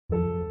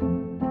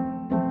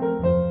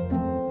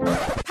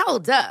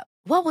Hold up.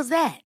 What was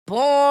that?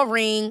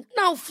 Boring.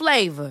 No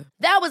flavor.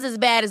 That was as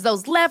bad as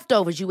those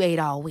leftovers you ate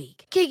all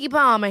week. Keke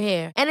Palmer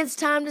here. And it's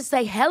time to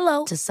say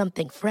hello to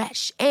something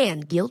fresh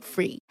and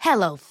guilt-free.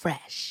 Hello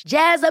Fresh.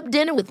 Jazz up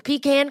dinner with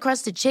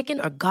pecan-crusted chicken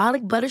or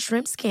garlic butter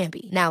shrimp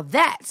scampi. Now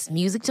that's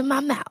music to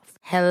my mouth.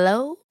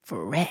 Hello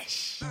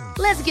Fresh.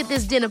 Let's get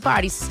this dinner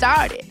party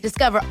started.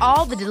 Discover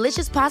all the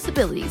delicious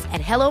possibilities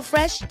at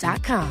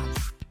hellofresh.com.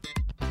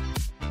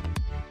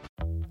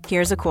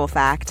 Here's a cool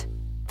fact.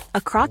 A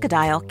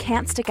crocodile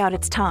can't stick out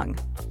its tongue.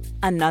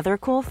 Another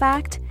cool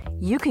fact,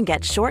 you can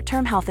get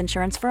short-term health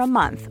insurance for a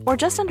month or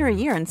just under a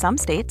year in some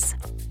states.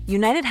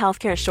 United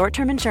Healthcare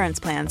short-term insurance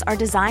plans are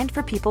designed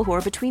for people who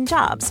are between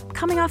jobs,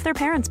 coming off their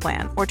parents'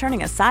 plan, or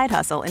turning a side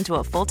hustle into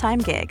a full-time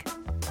gig.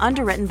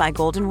 Underwritten by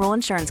Golden Rule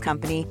Insurance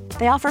Company,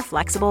 they offer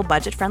flexible,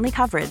 budget-friendly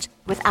coverage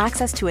with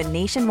access to a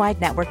nationwide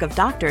network of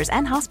doctors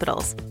and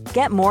hospitals.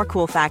 Get more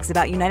cool facts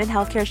about United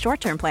Healthcare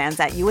short-term plans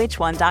at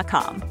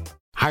uh1.com.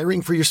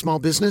 Hiring for your small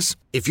business?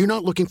 If you're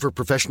not looking for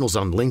professionals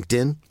on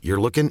LinkedIn, you're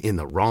looking in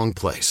the wrong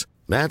place.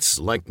 That's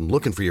like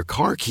looking for your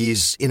car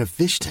keys in a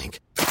fish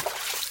tank.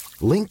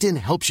 LinkedIn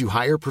helps you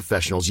hire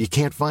professionals you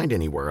can't find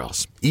anywhere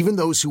else, even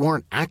those who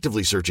aren't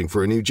actively searching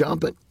for a new job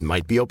but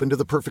might be open to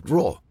the perfect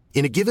role.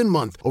 In a given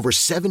month, over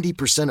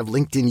 70% of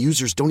LinkedIn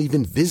users don't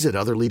even visit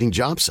other leading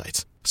job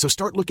sites. So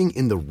start looking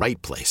in the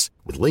right place.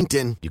 With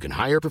LinkedIn, you can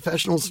hire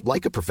professionals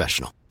like a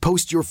professional.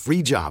 Post your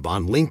free job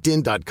on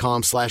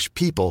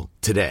linkedin.com/people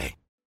today.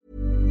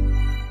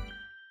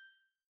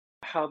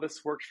 How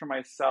this worked for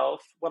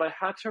myself, what I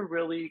had to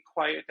really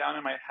quiet down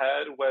in my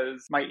head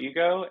was my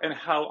ego and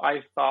how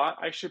I thought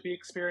I should be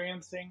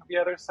experiencing the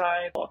other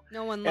side.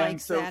 No one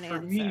likes so that for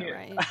answer, me,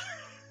 right?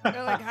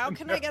 They're like, how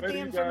can I get the Nobody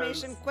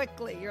information does.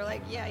 quickly? You're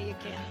like, yeah, you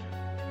can.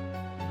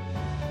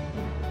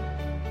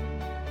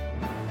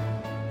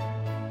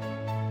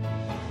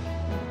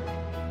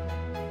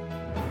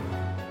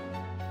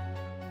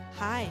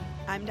 Hi,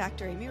 I'm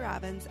Dr. Amy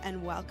Robbins,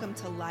 and welcome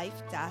to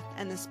Life, Death,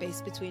 and the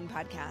Space Between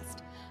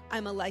podcast.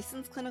 I'm a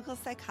licensed clinical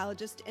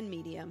psychologist and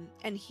medium,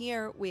 and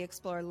here we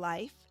explore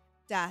life,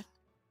 death,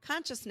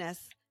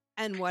 consciousness,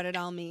 and what it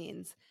all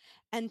means.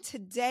 And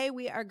today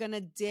we are going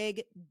to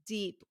dig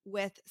deep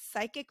with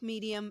psychic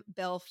medium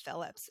Bill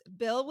Phillips.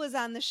 Bill was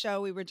on the show.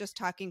 We were just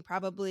talking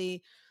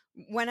probably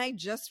when I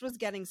just was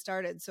getting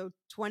started, so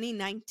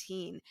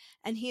 2019.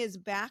 And he is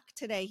back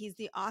today. He's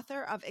the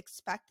author of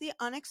Expect the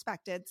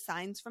Unexpected,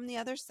 Signs from the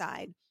Other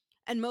Side.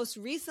 And most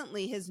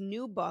recently, his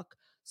new book,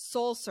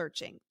 Soul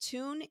Searching,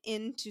 Tune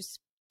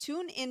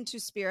into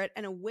Spirit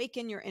and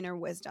Awaken Your Inner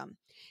Wisdom.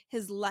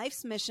 His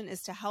life's mission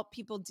is to help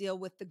people deal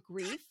with the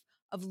grief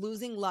of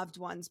losing loved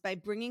ones by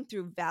bringing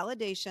through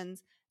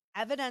validations,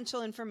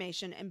 evidential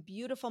information, and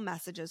beautiful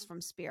messages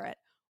from spirit,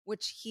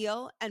 which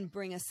heal and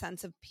bring a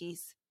sense of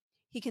peace.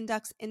 He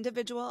conducts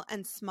individual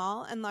and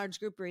small and large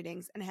group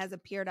readings and has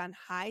appeared on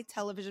high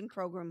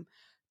profile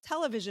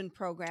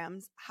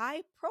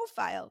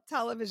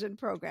television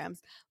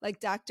programs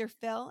like Dr.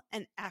 Phil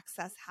and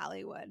Access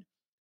Hollywood.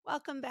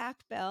 Welcome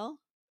back, Bill.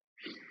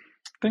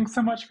 Thanks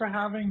so much for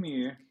having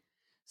me.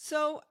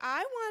 So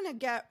I want to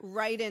get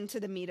right into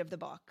the meat of the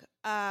book,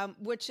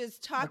 which is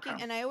talking,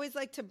 Okay. and I always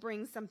like to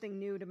bring something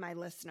new to my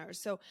listeners.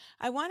 So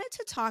I wanted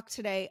to talk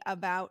today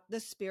about the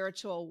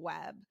spiritual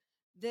web,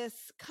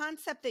 this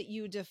concept that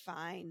you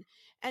define,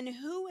 and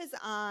who is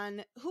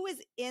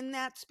in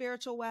that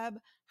spiritual web,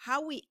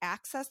 how we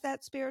access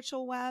that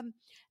spiritual web,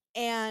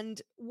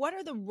 and what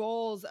are the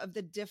roles of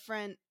the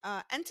different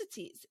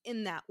entities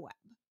in that web.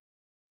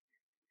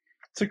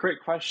 It's a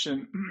great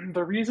question.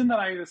 The reason that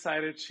I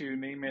decided to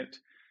name it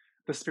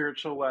the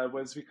spiritual web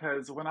was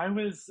because when I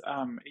was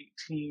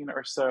 18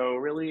 or so,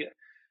 really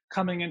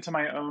coming into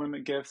my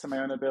own gifts and my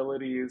own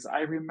abilities,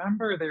 I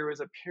remember there was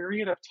a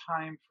period of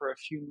time for a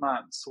few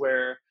months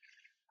where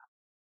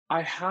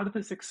I had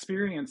this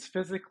experience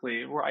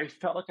physically where I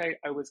felt like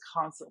I was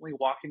constantly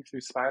walking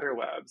through spider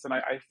webs, and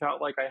I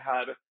felt like I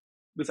had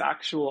this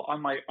actual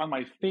on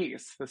my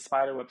face, the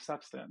spider web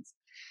substance.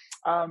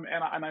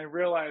 And I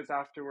realized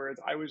afterwards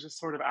I was just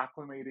sort of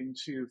acclimating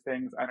to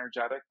things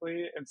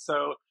energetically. And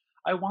so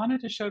I wanted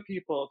to show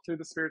people through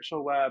the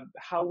spiritual web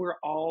how we're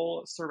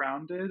all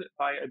surrounded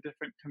by a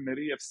different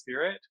committee of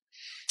spirit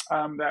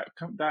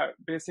that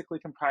basically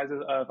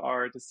comprises of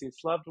our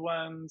deceased loved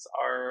ones,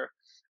 our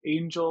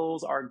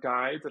angels, our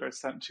guides that are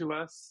sent to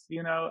us,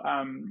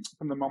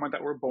 from the moment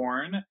that we're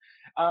born.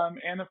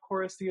 And of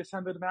course, the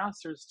ascended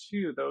masters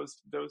too,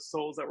 those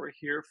souls that were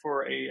here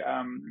for a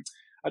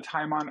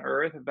time on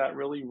earth that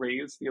really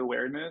raised the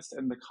awareness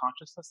and the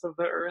consciousness of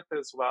the earth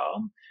as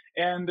well.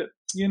 And,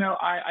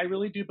 I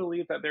really do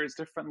believe that there's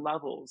different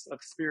levels of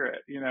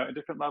spirit,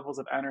 different levels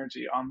of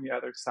energy on the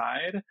other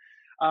side.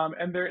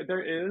 And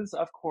there is,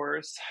 of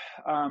course,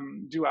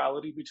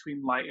 duality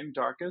between light and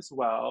dark as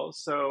well.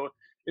 So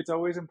it's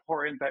always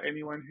important that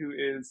anyone who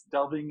is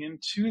delving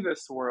into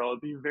this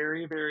world be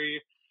very,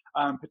 very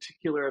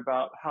particular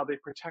about how they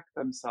protect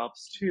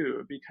themselves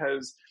too,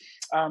 because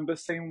the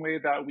same way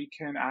that we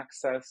can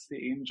access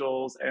the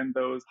angels and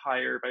those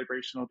higher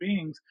vibrational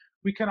beings,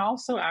 we can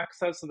also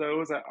access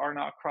those that are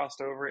not crossed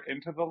over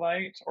into the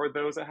light, or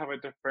those that have a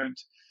different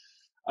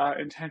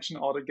intention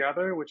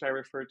altogether, which I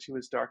refer to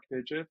as dark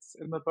digits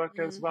in the book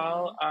as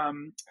well.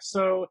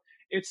 So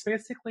it's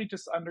basically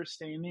just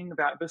understanding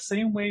that the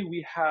same way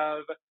we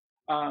have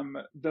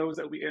those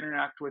that we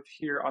interact with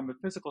here on the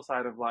physical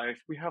side of life,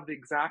 we have the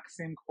exact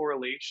same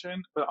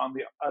correlation, but on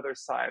the other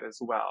side as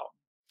well.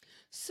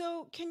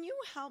 So, can you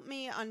help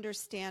me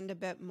understand a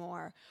bit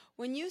more?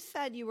 When you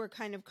said you were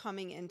kind of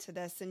coming into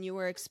this and you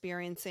were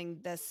experiencing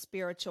this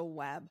spiritual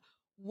web,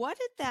 what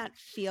did that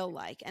feel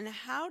like? And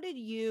how do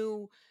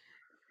you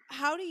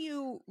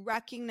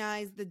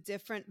recognize the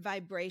different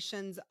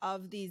vibrations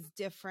of these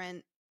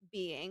different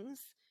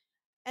beings?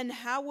 And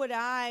how would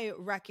I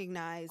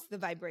recognize the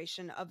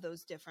vibration of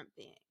those different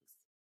beings?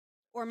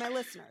 Or my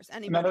listeners,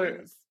 anybody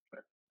who's...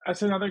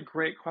 That's another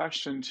great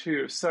question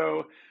too.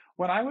 So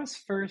when I was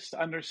first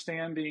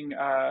understanding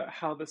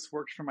how this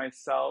worked for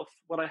myself,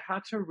 what I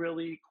had to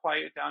really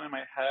quiet down in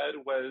my head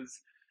was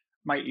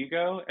my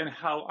ego and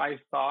how I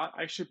thought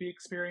I should be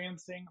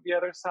experiencing the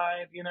other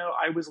side.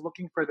 I was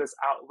looking for this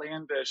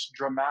outlandish,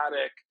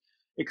 dramatic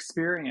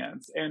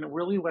experience. And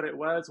really what it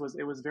was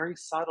very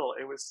subtle.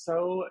 It was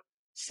so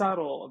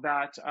subtle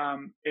that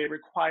it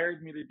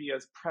required me to be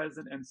as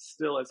present and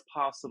still as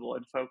possible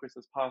and focused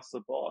as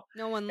possible.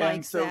 No one And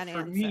likes so that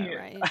for answer, me,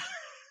 right?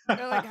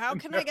 They're like, how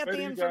can I get the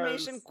nobody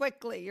information does.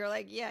 quickly? You're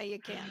like, yeah, you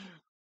can.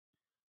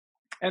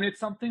 And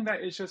it's something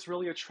that is just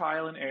really a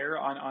trial and error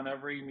on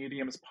every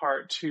medium's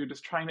part, to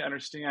just trying to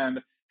understand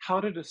how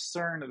to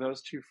discern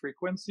those two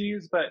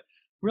frequencies. But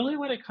really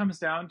what it comes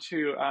down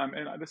to,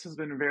 and this has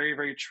been very,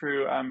 very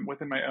true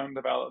within my own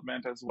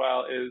development as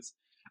well, is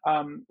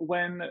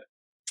when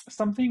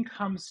something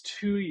comes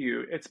to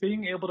you, it's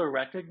being able to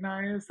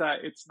recognize that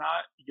it's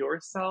not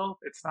yourself,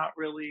 it's not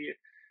really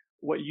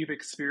what you've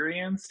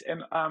experienced.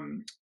 And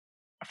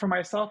for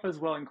myself as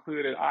well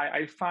included,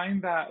 I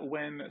find that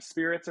when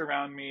spirits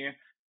around me,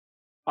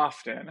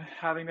 often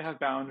having to have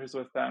boundaries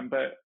with them,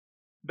 but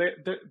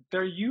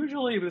they're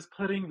usually just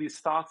putting these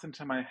thoughts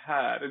into my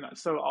head. And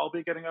so I'll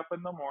be getting up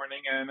in the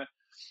morning and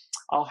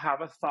I'll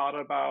have a thought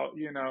about,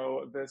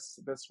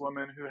 this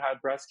woman who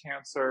had breast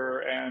cancer,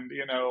 and,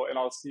 and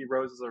I'll see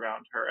roses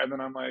around her. And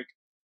then I'm like,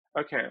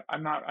 okay,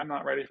 I'm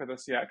not ready for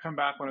this yet. Come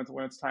back when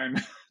it's time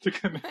to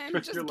connect I'm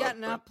with just your loved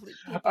getting one. up,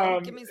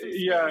 people. Give me some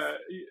space.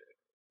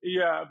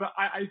 Yeah, but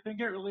I think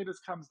it really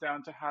just comes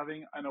down to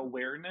having an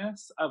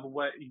awareness of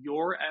what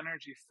your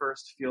energy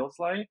first feels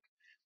like.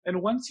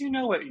 And once you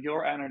know what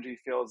your energy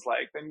feels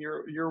like, then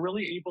you're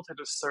really able to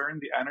discern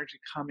the energy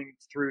coming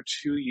through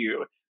to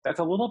you that's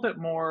a little bit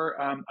more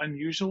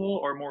unusual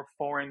or more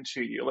foreign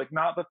to you, like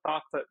not the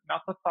thoughts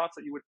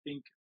that you would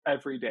think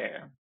every day.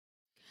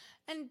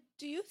 And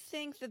do you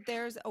think that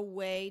there's a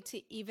way to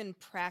even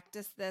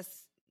practice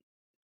this,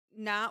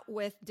 not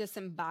with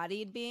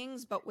disembodied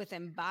beings, but with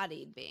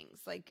embodied beings,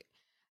 like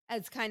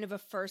as kind of a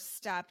first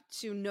step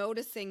to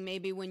noticing,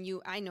 maybe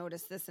I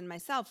notice this in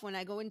myself, when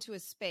I go into a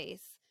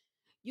space,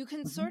 you can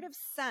Mm-hmm. sort of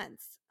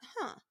sense,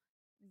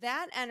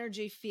 that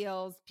energy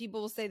feels,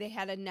 people will say they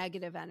had a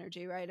negative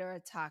energy, right? Or a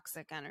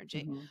toxic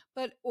energy.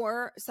 Mm-hmm.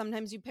 Or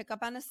sometimes you pick up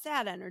on a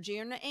sad energy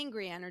or an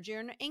angry energy or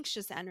an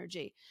anxious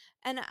energy.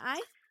 And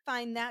I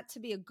find that to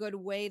be a good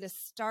way to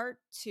start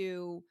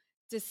to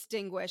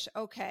distinguish,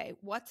 okay,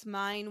 what's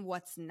mine,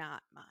 what's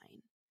not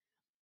mine.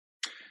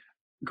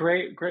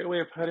 Great way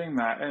of putting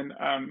that. And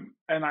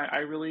I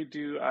really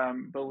do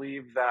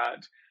believe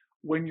that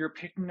when you're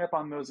picking up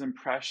on those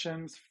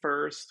impressions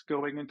first,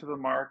 going into the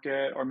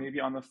market or maybe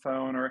on the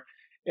phone or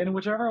in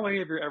whichever way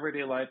of your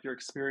everyday life you're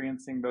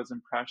experiencing those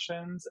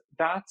impressions,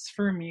 that's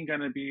for me going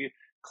to be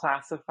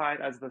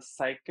classified as the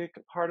psychic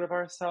part of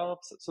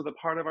ourselves. So the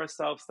part of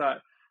ourselves that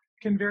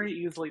can very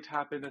easily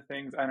tap into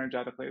things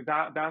energetically.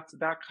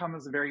 That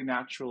comes very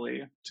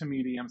naturally to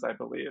mediums, I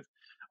believe.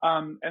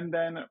 And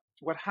then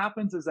what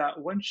happens is that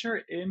once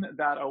you're in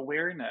that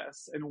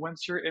awareness and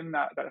once you're in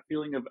that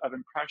feeling of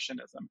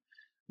impressionism,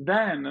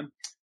 then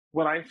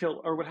what I feel,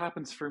 or what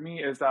happens for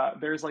me, is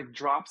that there's like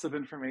drops of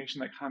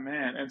information that come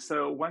in. And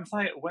so once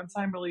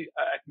I'm really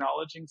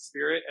acknowledging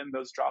spirit and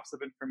those drops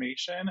of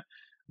information,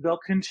 they'll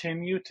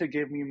continue to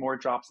give me more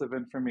drops of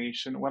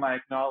information when I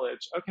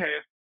acknowledge, okay,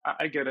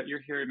 I get it, you're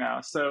here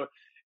now. So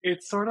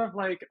it's sort of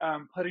like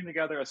putting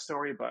together a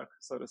storybook,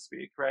 so to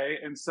speak, right?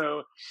 And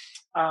so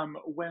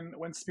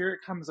when spirit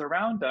comes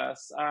around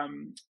us,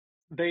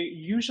 they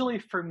usually,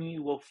 for me,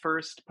 will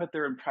first put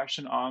their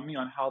impression on me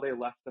on how they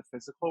left the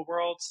physical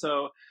world.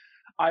 So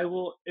I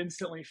will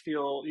instantly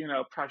feel,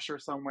 pressure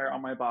somewhere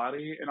on my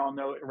body, and I'll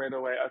know right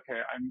away, okay,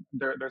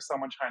 there's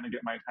someone trying to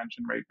get my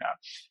attention right now.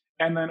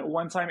 And then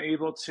once I'm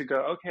able to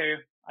go, okay,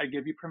 I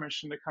give you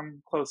permission to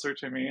come closer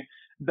to me,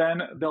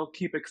 then they'll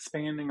keep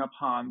expanding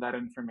upon that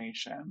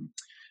information.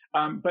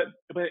 But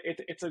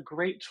it's a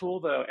great tool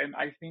though, and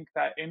I think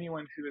that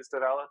anyone who is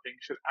developing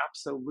should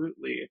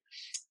absolutely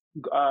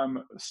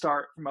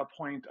start from a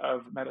point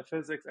of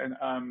metaphysics and,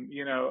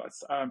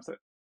 so,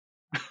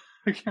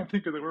 I can't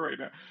think of the word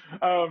right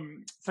now.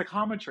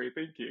 Psychometry,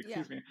 thank you, Yeah.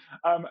 excuse me.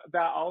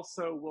 That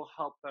also will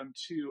help them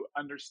to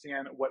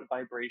understand what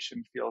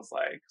vibration feels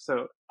like.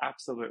 So,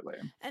 absolutely.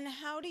 And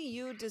how do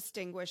you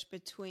distinguish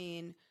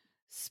between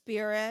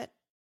spirit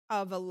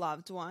of a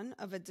loved one,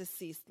 of a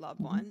deceased loved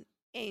Mhm. one,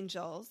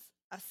 angels,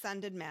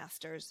 ascended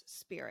masters,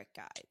 spirit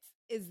guides?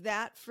 Is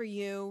that for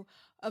you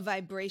a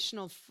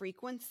vibrational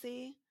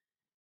frequency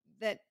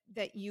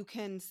that you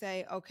can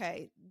say,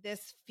 okay,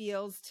 this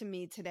feels to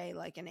me today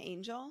like an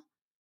angel?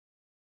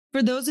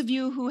 For those of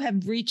you who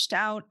have reached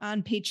out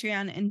on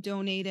Patreon and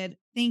donated,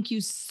 thank you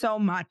so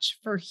much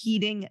for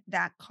heeding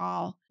that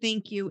call.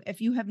 Thank you.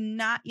 If you have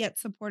not yet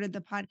supported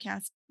the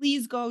podcast,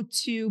 please go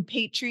to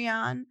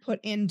Patreon, put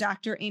in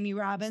Dr. Amy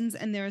Robbins,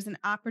 and there is an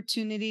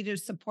opportunity to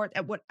support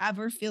at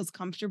whatever feels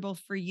comfortable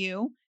for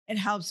you. It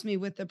helps me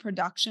with the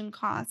production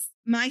costs.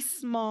 My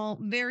small,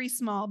 very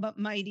small, but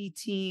mighty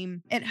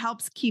team, it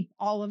helps keep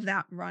all of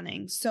that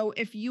running. So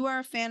if you are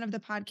a fan of the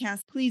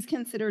podcast, please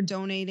consider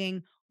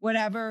donating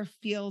whatever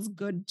feels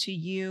good to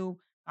you.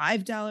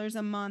 $5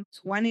 a month,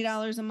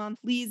 $20 a month.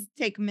 Please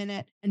take a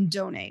minute and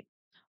donate.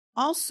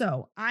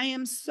 Also, I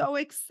am so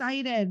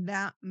excited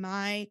that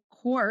my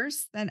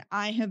course that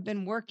I have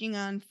been working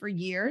on for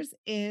years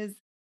is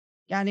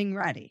getting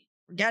ready.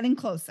 We're getting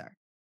closer.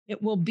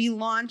 It will be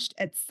launched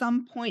at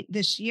some point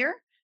this year.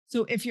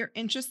 So if you're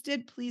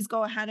interested, please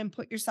go ahead and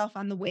put yourself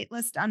on the wait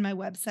list on my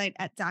website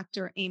at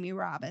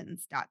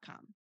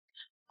dramyrobbins.com.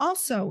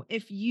 Also,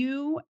 if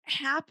you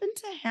happen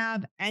to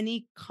have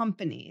any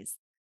companies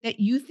that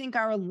you think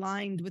are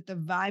aligned with the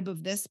vibe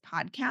of this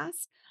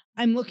podcast,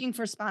 I'm looking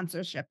for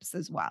sponsorships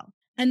as well.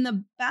 And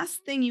the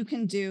best thing you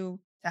can do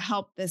to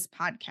help this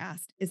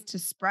podcast is to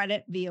spread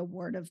it via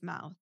word of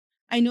mouth.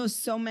 I know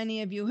so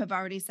many of you have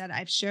already said,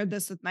 I've shared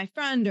this with my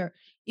friend, or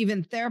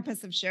even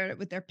therapists have shared it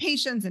with their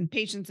patients, and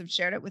patients have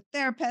shared it with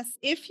therapists.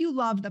 If you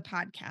love the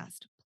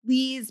podcast,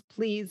 please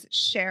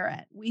share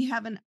it. We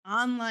have an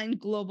online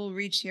global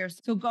reach here.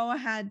 So go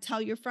ahead,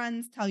 tell your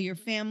friends, tell your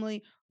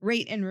family,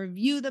 rate and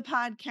review the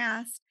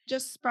podcast.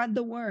 Just spread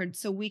the word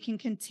so we can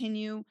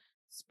continue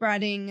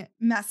spreading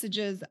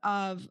messages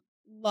of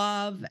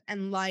love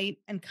and light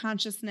and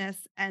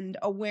consciousness and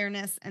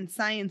awareness and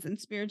science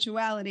and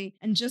spirituality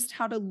and just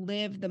how to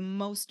live the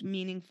most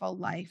meaningful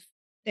life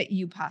that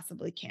you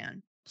possibly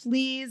can.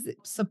 Please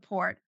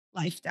support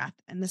Life, Death,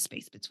 and the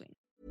Space Between.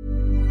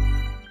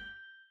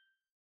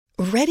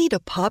 Ready to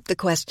pop the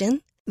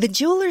question? The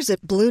jewelers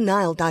at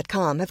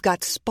BlueNile.com have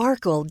got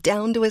sparkle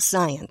down to a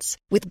science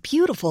with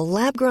beautiful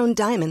lab-grown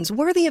diamonds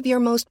worthy of your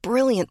most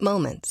brilliant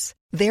moments.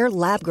 Their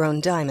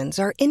lab-grown diamonds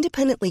are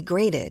independently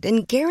graded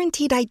and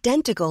guaranteed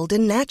identical to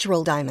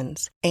natural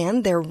diamonds,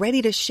 and they're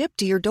ready to ship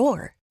to your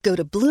door. Go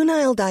to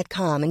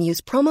BlueNile.com and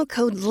use promo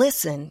code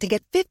LISTEN to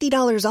get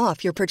 $50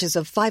 off your purchase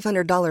of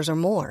 $500 or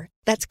more.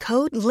 That's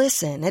code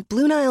LISTEN at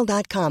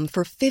BlueNile.com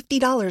for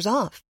 $50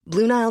 off.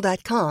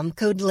 BlueNile.com,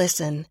 code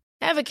LISTEN.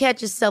 Ever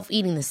catch yourself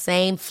eating the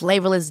same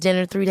flavorless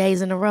dinner 3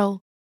 days in a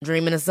row?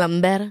 Dreaming of something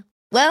better?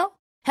 Well,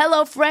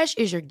 HelloFresh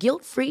is your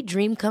guilt-free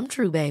dream come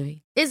true,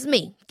 baby. It's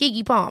me,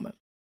 Keke Palmer.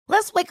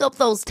 Let's wake up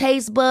those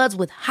taste buds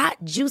with hot,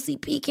 juicy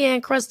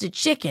pecan-crusted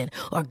chicken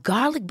or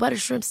garlic butter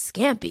shrimp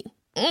scampi.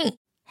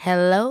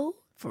 Hello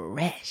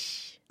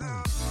Fresh.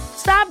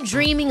 Stop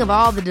dreaming of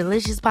all the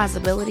delicious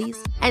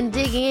possibilities and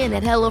dig in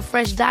at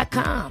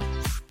HelloFresh.com.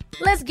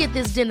 Let's get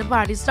this dinner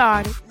party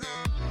started.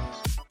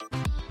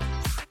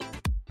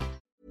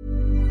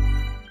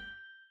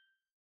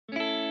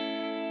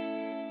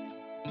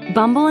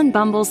 Bumble and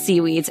Bumble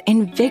Seaweed's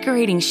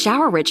invigorating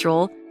shower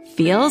ritual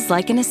feels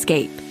like an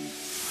escape.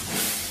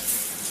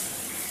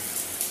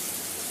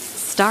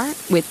 Start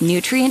with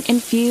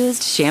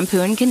nutrient-infused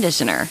shampoo and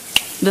conditioner.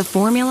 The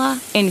formula,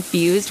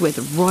 infused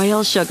with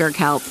royal sugar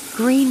kelp,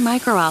 green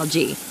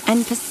microalgae,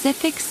 and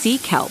Pacific sea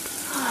kelp,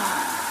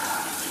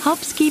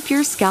 helps keep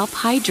your scalp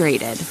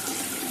hydrated.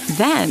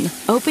 Then,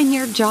 open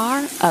your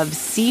jar of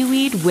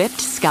Seaweed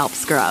Whipped Scalp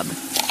Scrub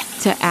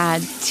to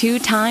add 2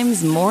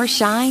 times more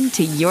shine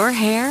to your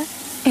hair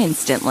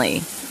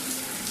instantly.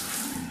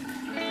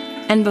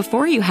 And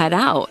before you head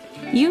out,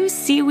 use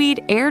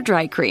Seaweed Air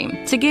Dry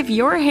Cream to give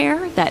your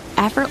hair that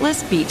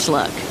effortless beach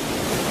look.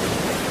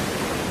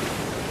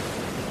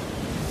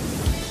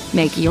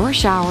 Make your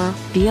shower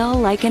feel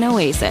like an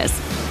oasis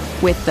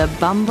with the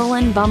Bumble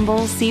and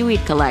Bumble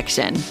Seaweed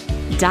Collection.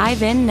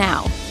 Dive in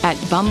now at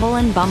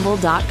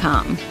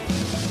bumbleandbumble.com.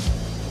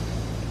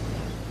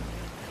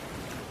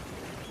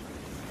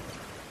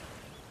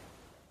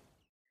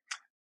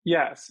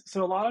 Yes.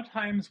 So a lot of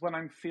times when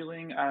I'm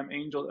feeling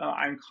angel,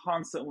 I'm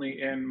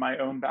constantly in my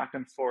own back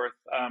and forth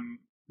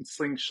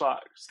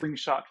slingshot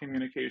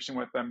communication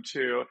with them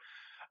too.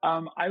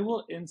 I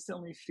will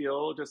instantly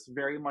feel just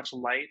very much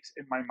light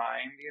in my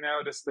mind,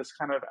 just this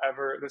kind of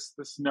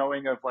this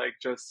knowing of like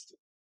just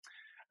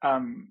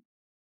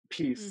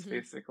peace,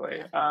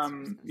 basically.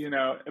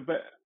 Yeah,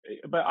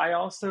 But I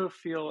also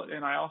feel,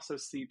 and I also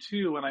see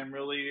too, when I'm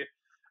really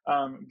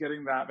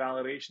getting that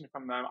validation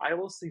from them, I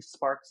will see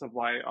sparks of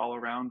light all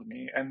around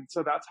me. And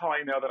so that's how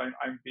I know that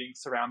I'm being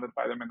surrounded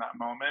by them in that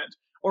moment.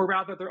 Or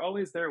rather, they're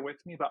always there with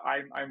me, but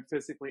I'm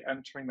physically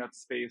entering that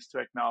space to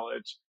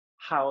acknowledge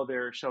how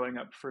they're showing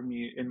up for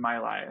me in my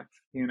life.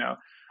 You know,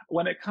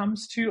 when it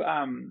comes to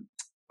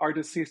our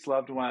deceased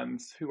loved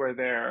ones who are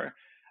there,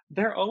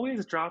 they're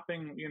always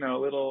dropping, you know,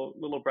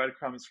 little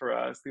breadcrumbs for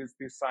us, these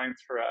signs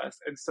for us.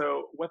 And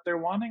so what they're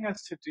wanting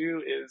us to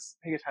do is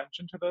pay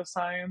attention to those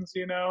signs,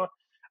 you know.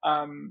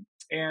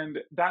 And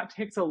that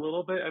takes a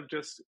little bit of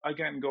just,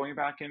 again, going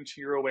back into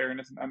your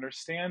awareness and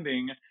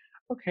understanding,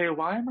 okay,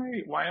 why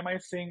am I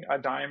seeing a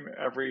dime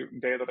every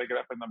day that I get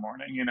up in the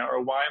morning, you know,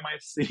 or why am I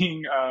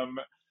seeing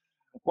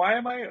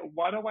why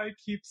do I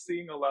keep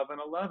seeing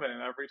 1111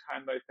 every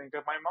time that I think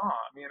of my mom,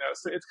 you know?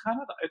 So it's kind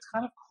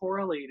of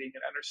correlating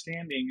and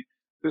understanding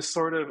this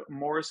sort of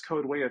Morse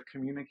code way of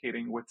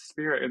communicating with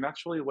spirit. And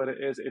that's really what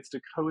it is. It's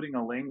decoding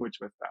a language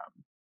with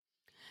them.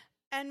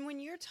 And when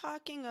you're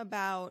talking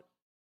about,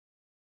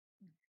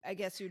 I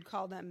guess you'd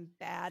call them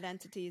bad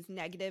entities,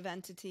 negative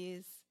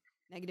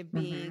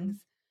beings,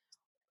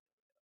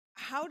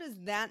 how does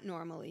that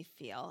normally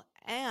feel?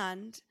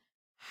 And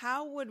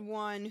how would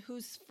one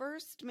who's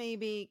first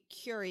maybe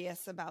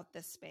curious about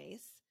this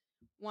space,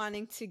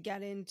 wanting to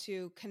get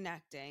into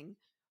connecting,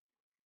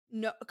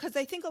 no, because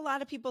I think a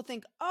lot of people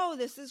think, oh,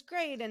 this is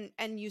great.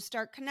 And you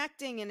start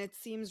connecting and it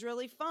seems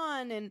really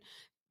fun. And,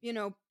 you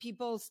know,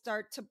 people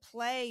start to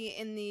play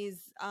in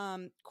these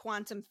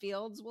quantum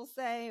fields, we'll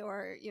say,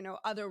 or, you know,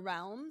 other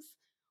realms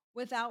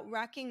without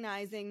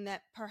recognizing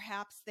that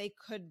perhaps they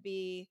could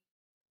be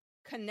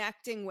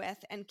connecting with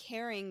and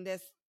carrying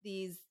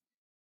these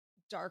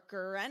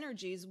darker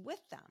energies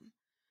with them.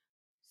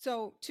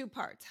 So 2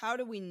 parts. How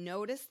do we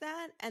notice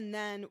that? And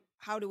then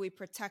how do we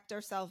protect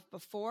ourselves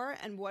before?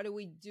 And what do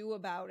we do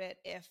about it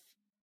if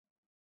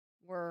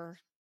we're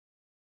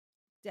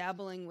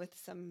dabbling with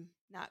some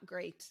not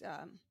great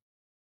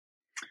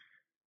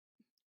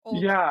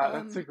old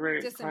That's a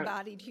great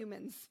disembodied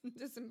humans,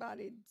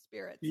 disembodied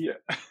spirits? Yeah.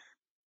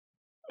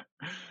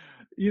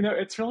 You know,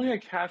 it's really a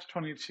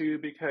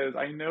catch-22 because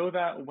I know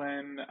that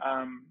when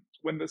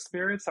the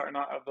spirits are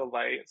not of the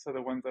light, so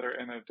the ones that are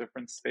in a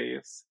different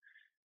space,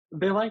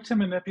 they like to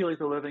manipulate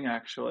the living,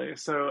 actually.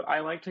 So I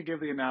like to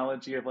give the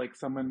analogy of like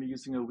someone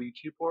using a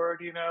Ouija board,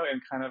 you know,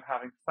 and kind of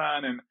having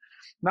fun and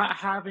not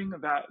having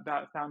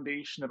that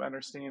foundation of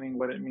understanding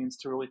what it means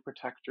to really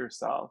protect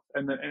yourself,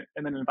 and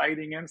then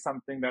inviting in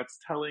something that's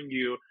telling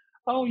you,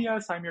 oh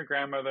yes, I'm your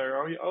grandmother,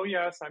 or oh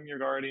yes, I'm your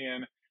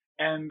guardian,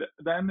 and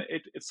then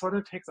it sort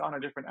of takes on a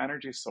different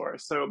energy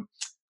source. So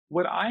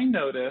what I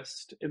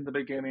noticed in the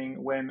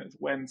beginning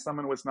when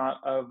someone was not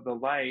of the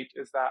light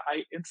is that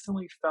I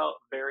instantly felt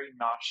very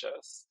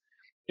nauseous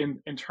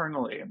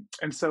internally.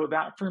 And so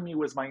that for me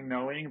was my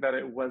knowing that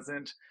it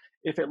wasn't,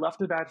 if it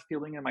left a bad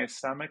feeling in my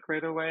stomach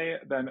right away,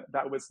 then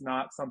that was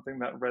not something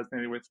that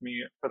resonated with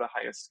me for the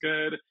highest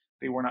good.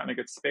 They were not in a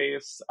good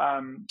space.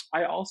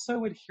 I also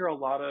would hear a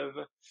lot of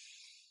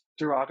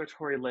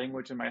derogatory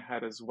language in my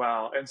head as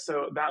well, and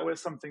so that was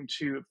something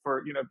too,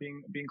 for, you know,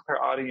 being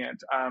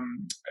clairaudient.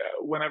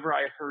 Whenever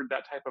I heard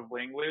that type of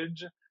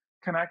language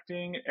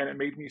connecting, and it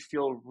made me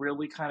feel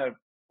really kind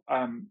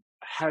of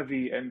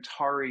heavy and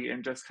tarry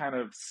and just kind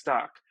of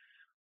stuck,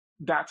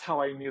 that's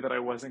how I knew that I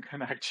wasn't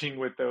connecting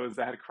with those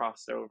that had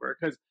crossed over,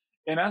 because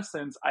in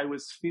essence I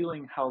was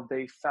feeling how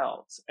they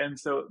felt, and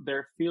so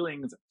their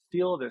feelings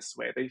feel this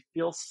way. They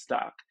feel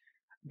stuck.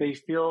 They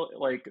feel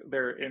like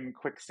they're in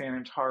quicksand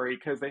and tarry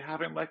because they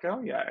haven't let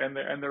go yet, and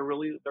they're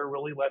really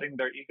letting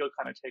their ego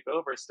kind of take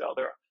over still.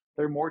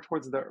 They're more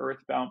towards the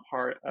earthbound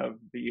part of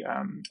the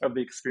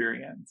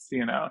experience,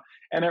 you know,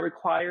 and it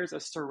requires a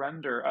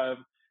surrender of,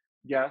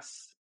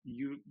 yes,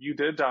 you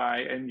did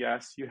die, and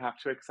yes, you have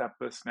to accept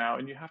this now,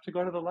 and you have to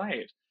go to the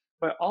light.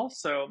 But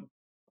also,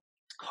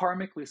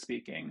 karmically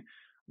speaking,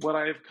 what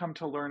I've come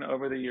to learn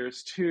over the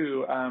years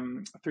too,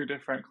 through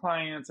different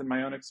clients and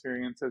my own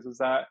experiences, is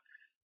that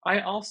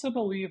I also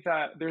believe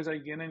that there's a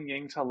yin and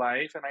yang to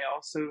life. And I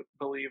also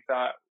believe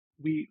that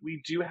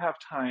we do have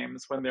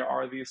times when there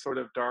are these sort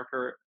of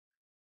darker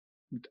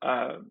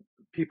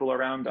people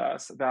around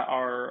us that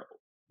are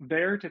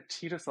there to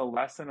teach us a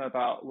lesson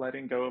about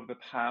letting go of the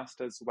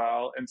past as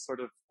well, and sort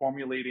of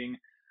formulating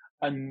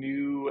a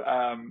new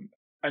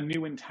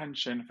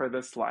intention for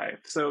this life.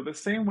 So the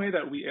same way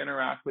that we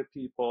interact with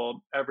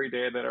people every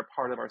day that are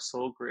part of our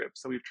soul group,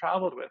 so we've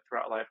traveled with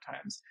throughout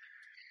lifetimes,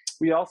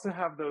 we also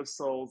have those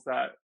souls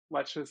that,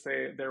 let's just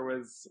say, there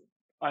was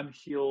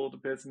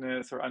unhealed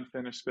business or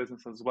unfinished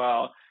business as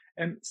well.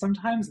 And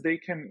sometimes they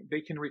can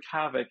wreak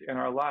havoc in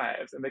our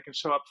lives, and they can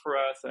show up for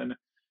us, and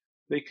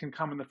they can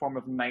come in the form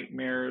of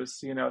nightmares,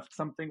 you know,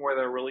 something where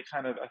they're really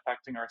kind of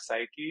affecting our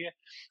psyche.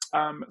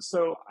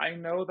 So I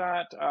know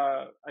that,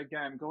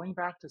 again, going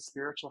back to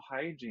spiritual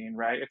hygiene,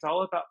 right? It's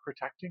all about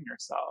protecting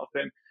yourself.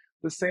 And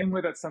the same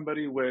way that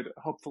somebody would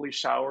hopefully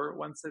shower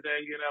once a day,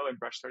 and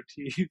brush their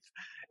teeth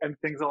and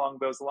things along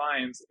those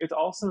lines. It's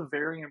also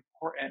very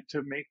important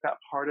to make that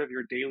part of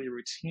your daily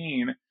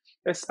routine,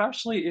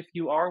 especially if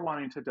you are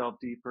wanting to delve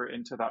deeper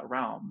into that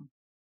realm.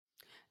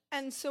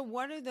 And so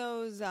what do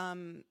those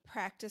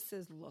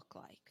practices look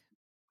like?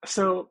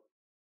 So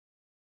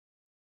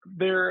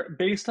they're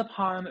based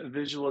upon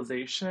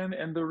visualization.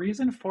 And the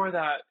reason for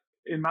that,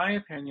 in my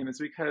opinion, is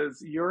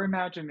because your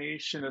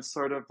imagination is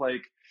sort of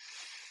like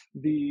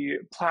the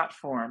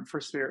platform for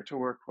spirit to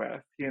work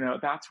with.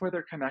 That's where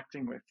they're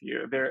connecting with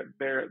you.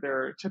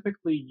 They're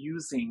typically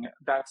using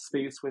that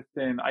space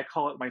within, I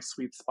call it my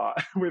sweet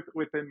spot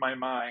within my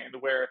mind,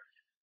 where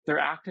they're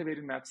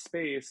activating that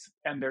space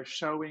and they're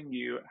showing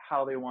you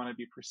how they want to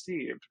be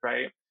perceived,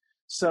 right?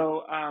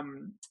 So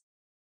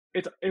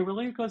it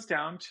really goes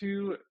down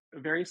to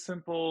very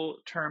simple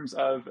terms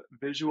of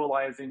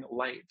visualizing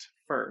light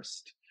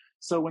first.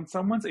 So when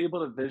someone's able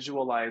to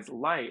visualize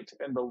light,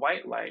 and the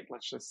white light,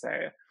 let's just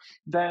say,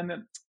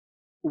 then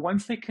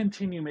once they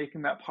continue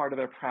making that part of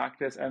their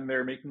practice and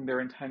they're making their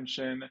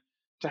intention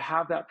to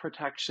have that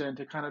protection,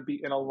 to kind of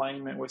be in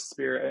alignment with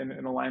spirit and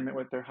in alignment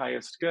with their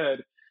highest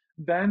good,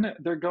 then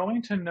they're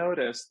going to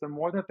notice the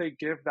more that they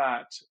give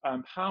that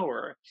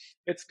power,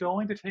 it's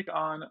going to take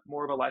on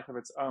more of a life of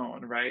its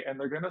own, right? And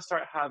they're going to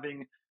start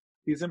having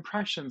these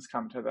impressions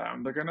come to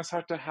them. They're going to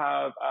start to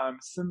have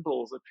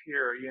symbols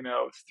appear,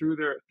 through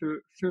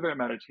their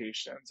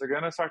meditations. They're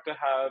going to start to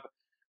have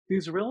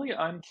these really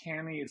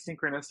uncanny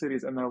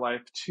synchronicities in their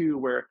life too,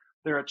 where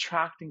they're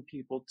attracting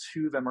people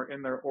to them or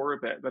in their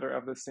orbit that are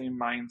of the same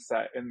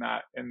mindset in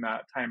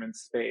that time and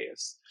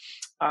space.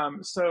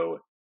 So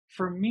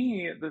for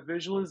me, the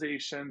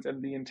visualizations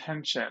and the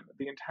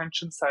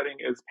intention setting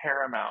is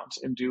paramount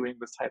in doing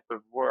this type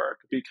of work,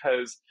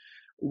 because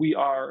we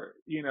are,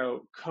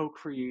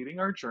 co-creating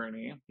our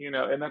journey,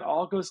 and that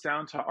all goes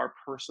down to our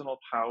personal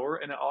power,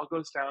 and it all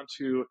goes down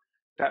to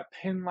that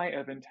pin light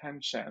of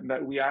intention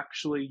that we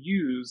actually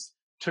use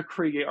to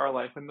create our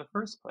life in the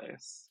first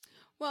place.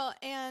 Well,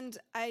 and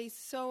I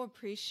so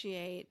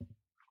appreciate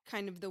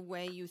kind of the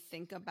way you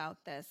think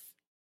about this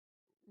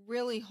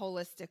really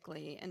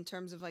holistically, in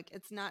terms of like,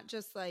 it's not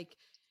just like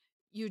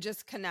you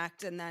just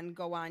connect and then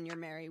go on your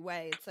merry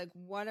way. It's like,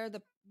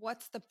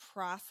 what's the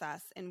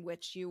process in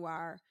which you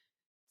are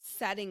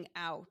setting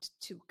out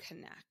to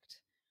connect?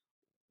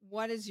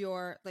 What is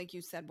your, like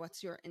you said,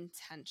 what's your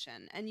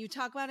intention? And you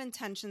talk about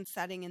intention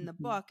setting in the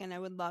book, and I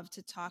would love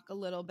to talk a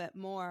little bit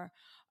more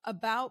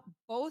about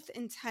both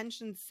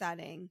intention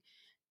setting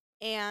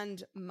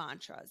and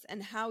mantras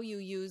and how you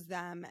use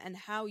them and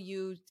how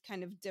you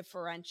kind of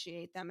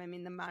differentiate them. I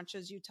mean, the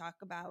mantras you talk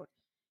about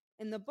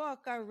in the book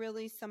are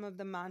really some of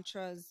the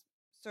mantras,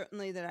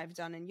 certainly, that I've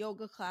done in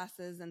yoga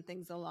classes and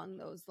things along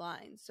those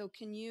lines. So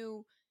can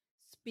you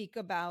speak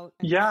about?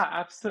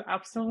 Yeah,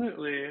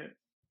 absolutely.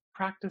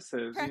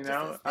 Practices, Thank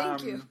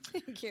you.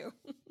 Thank you.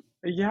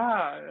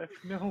 Yeah,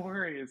 no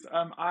worries.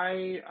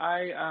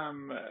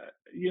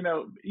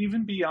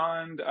 Even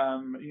beyond,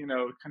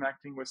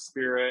 connecting with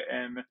spirit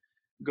and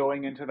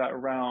going into that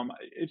realm,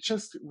 it's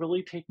just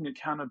really taking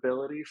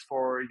accountability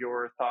for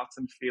your thoughts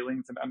and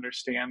feelings, and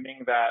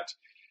understanding that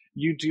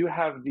you do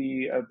have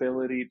the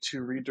ability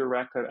to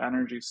redirect that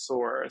energy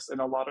source. And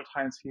a lot of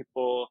times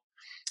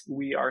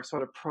we are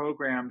sort of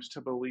programmed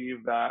to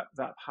believe that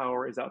that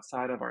power is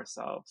outside of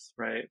ourselves,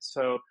 right?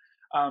 So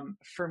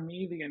for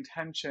me, the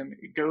intention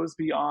goes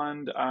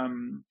beyond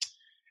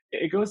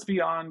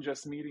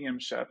just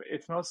mediumship.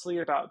 It's mostly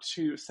about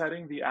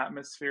setting the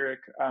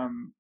atmospheric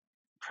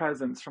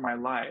presence for my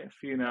life,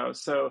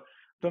 So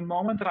the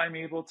moment that I'm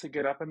able to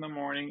get up in the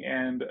morning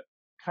and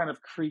kind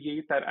of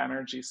create that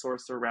energy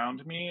source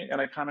around me,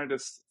 and I kind of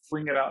just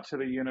fling it out to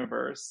the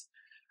universe,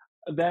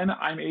 then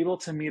I'm able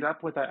to meet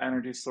up with that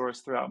energy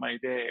source throughout my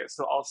day.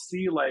 So I'll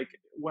see, like,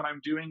 when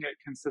I'm doing it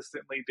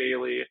consistently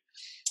daily,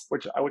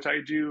 which I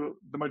do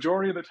the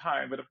majority of the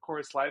time, but of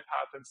course life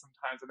happens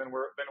sometimes, and then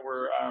we're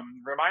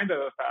reminded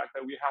of the fact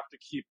that we have to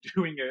keep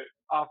doing it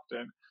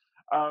often.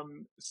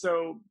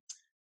 So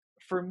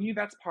for me,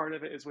 that's part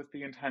of it, is with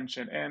the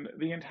intention. And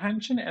the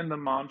intention and the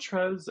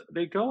mantras,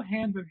 they go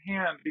hand in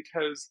hand,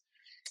 because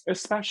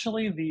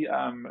especially the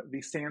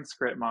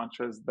Sanskrit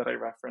mantras that I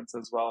reference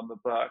as well in the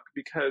book,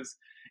 because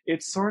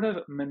it's sort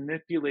of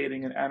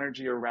manipulating an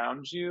energy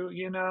around you.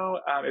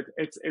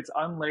 It's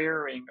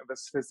unlayering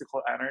this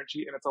physical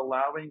energy, and it's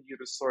allowing you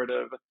to sort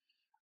of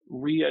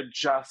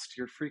readjust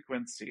your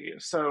frequency.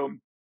 So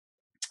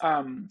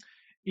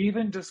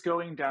even just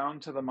going down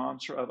to the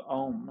mantra of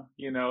Om,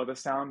 the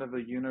sound of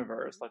the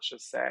universe, let's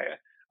just say,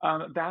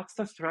 that's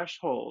the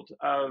threshold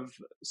of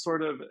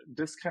sort of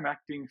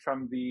disconnecting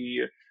from the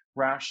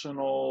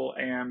rational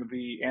and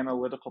the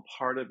analytical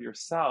part of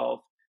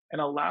yourself,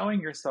 and allowing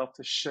yourself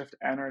to shift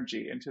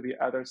energy into the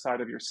other side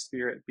of your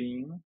spirit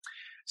being.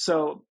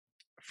 So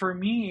for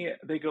me,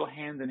 they go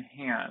hand in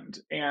hand.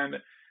 And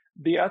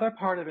the other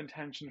part of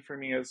intention for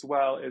me as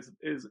well is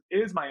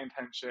my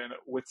intention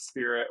with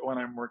spirit when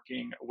I'm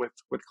working with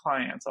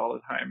clients all the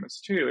time,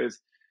 is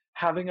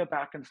having a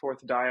back and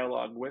forth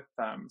dialogue with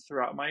them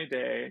throughout my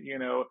day,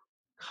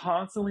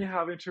 constantly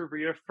having to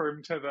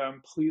reaffirm to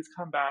them, please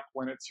come back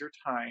when it's your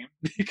time,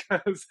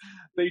 because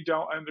they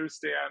don't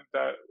understand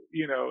that,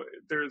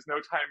 there's no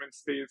time and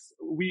space.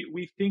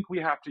 We think we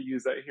have to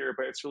use that here,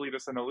 but it's really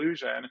just an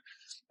illusion.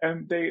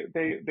 And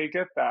they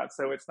get that.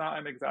 So it's not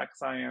an exact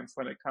science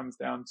when it comes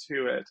down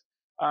to it.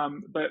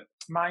 But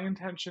my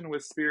intention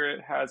with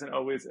spirit has and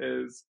always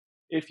is,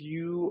 if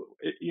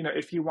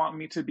if you want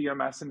me to be a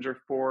messenger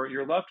for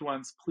your loved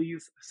ones,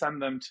 please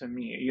send them to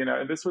me.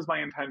 And this was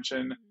my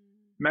intention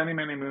many,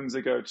 many moons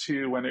ago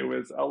too, when it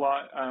was a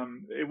lot,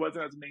 it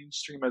wasn't as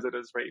mainstream as it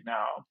is right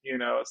now,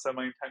 so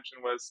my intention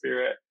was,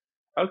 spirit,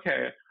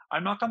 okay,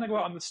 I'm not going to go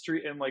out on the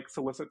street and like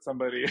solicit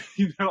somebody,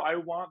 I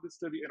want this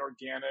to be an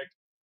organic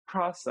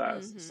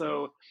process.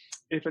 So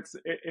if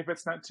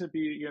it's meant to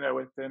be,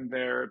 within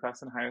their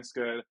best and highest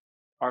good,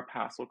 our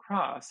paths will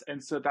cross.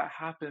 And so that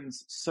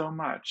happens so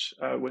much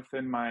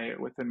within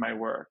my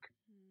work.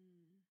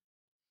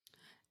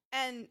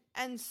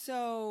 And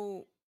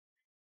so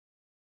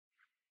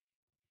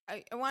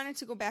I wanted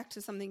to go back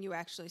to something you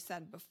actually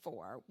said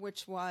before,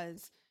 which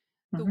was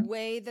the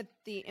way that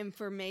the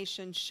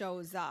information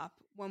shows up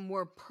when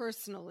we're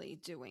personally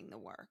doing the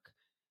work,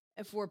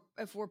 if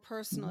we're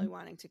personally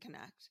wanting to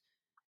connect.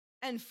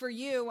 And for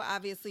you,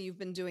 obviously, you've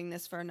been doing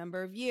this for a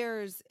number of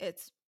years.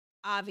 It's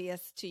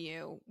obvious to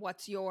you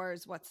what's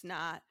yours, what's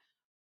not.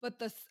 But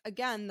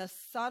the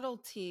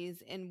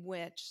subtleties in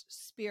which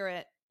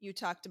spirit, you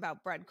talked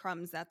about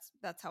breadcrumbs, that's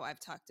how I've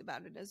talked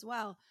about it as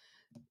well,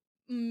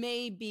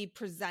 may be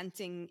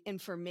presenting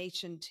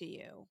information to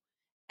you.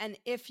 And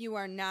if you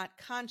are not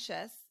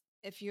conscious,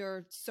 if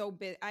you're so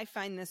big, I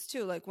find this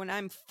too, like when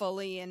I'm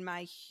fully in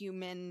my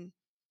human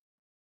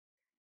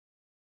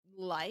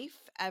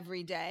life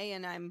every day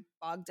and I'm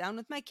bogged down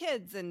with my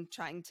kids and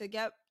trying to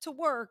get to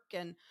work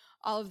and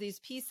all of these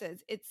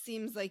pieces, it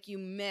seems like you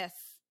miss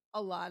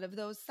a lot of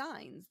those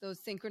signs, those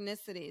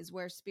synchronicities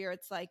where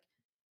spirit's like,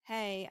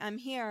 hey, I'm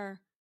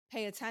here,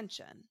 pay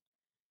attention.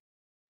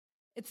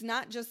 It's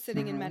not just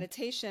sitting in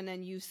meditation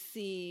and you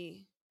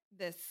see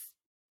this,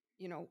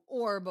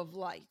 orb of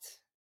light.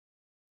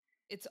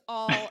 It's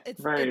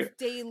Right. It's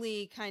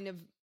daily, kind of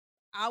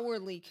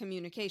hourly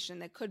communication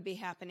that could be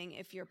happening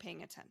if you're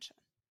paying attention.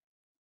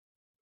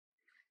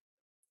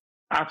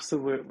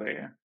 Absolutely.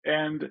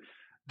 And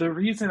the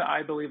reason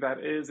I believe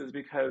that is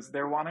because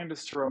they're wanting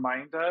just to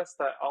remind us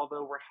that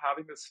although we're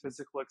having this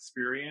physical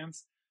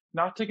experience,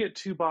 not to get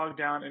too bogged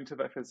down into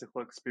that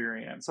physical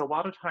experience. So a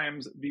lot of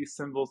times these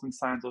symbols and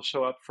signs will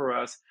show up for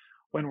us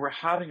when we're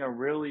having a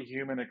really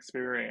human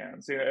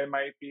experience. It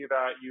might be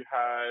that you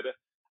had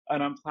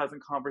an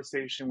unpleasant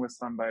conversation with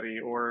somebody,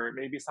 or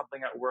maybe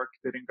something at work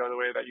didn't go the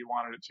way that you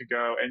wanted it to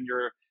go, and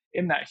you're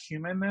in that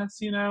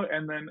humanness,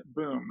 and then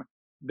boom,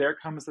 there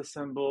comes the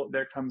symbol,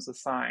 there comes the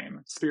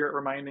sign, spirit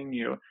reminding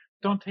you,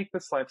 don't take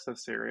this life so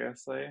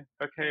seriously.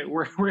 Okay,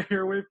 we're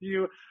here with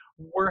you.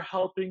 We're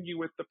helping you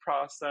with the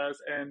process,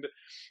 and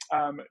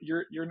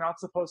you're not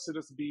supposed to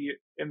just be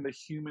in the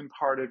human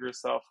part of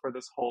yourself for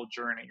this whole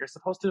journey. You're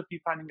supposed to be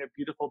finding a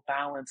beautiful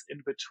balance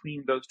in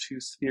between those two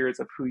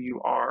spheres of who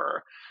you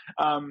are,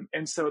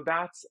 and so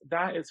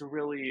that is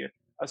really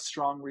a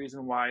strong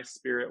reason why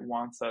spirit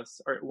wants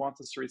us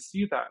to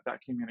receive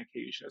that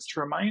communication, is to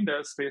remind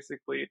us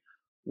basically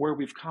where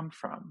we've come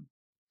from.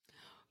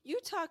 You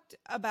talked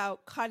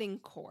about cutting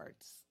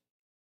cords.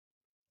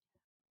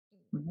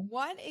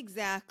 What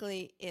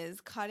exactly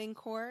is cutting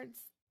cords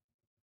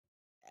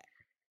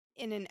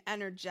in an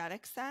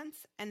energetic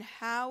sense, and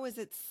how is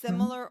it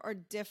similar or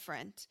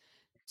different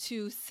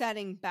to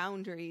setting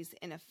boundaries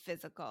in a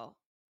physical,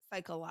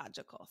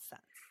 psychological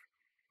sense?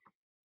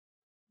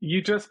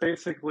 You just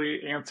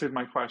basically answered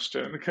my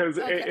question, because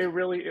it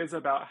really is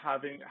about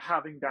having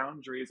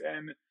boundaries,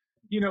 and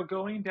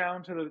going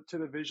down to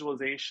the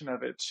visualization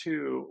of it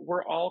too.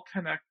 We're all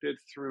connected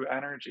through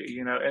energy,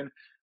 and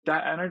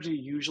that energy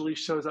usually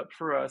shows up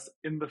for us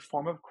in the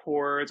form of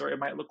cords, or it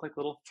might look like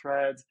little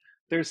threads.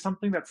 There's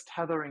something that's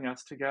tethering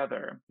us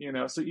together,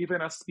 so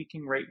even us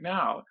speaking right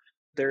now,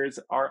 there's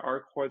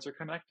our cords are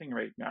connecting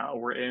right now.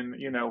 We're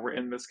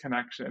in this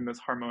connection, in this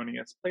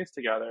harmonious place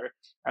together,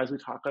 as we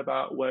talk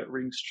about what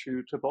rings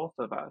true to both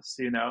of us.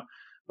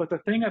 But the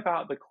thing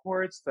about the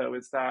cords, though,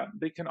 is that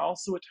they can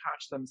also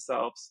attach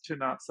themselves to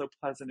not so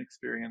pleasant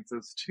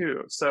experiences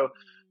too. So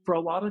for a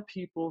lot of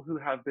people who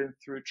have been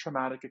through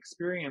traumatic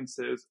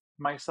experiences,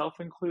 myself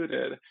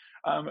included,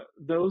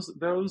 those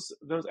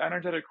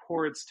energetic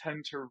cords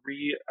tend to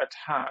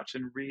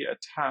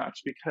reattach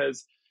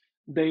because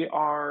they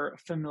are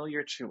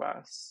familiar to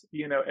us,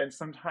 and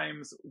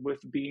sometimes with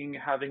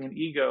having an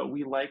ego,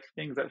 we like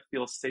things that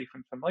feel safe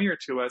and familiar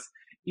to us,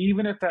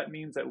 even if that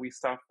means that we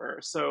suffer.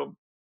 So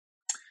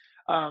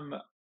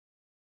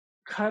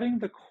cutting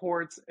the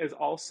cords is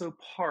also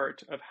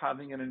part of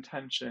having an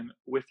intention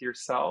with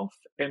yourself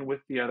and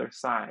with the other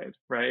side,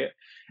 right?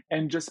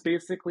 And just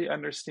basically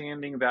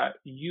understanding that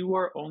you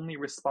are only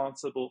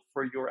responsible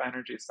for your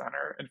energy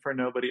center and for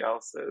nobody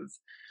else's.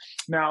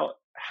 Now,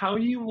 how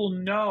you will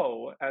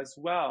know as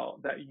well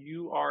that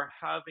you are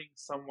having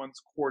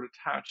someone's cord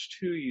attached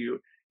to you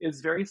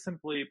is very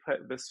simply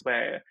put this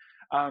way.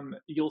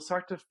 You'll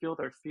start to feel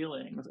their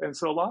feelings. And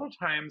so a lot of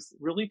times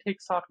really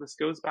takes off, this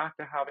goes back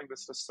to having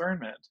this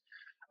discernment,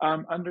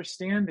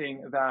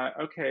 understanding that,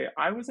 okay,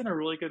 I was in a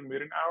really good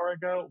mood an hour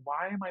ago.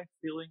 Why am I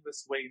feeling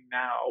this way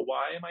now?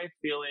 Why am I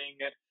feeling,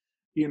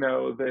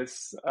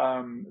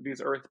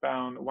 these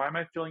earthbound, why am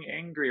I feeling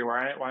angry?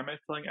 Why am I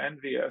feeling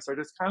envious? Or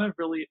just kind of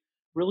really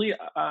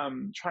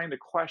trying to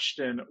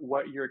question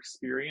what you're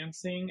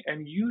experiencing.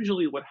 And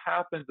usually what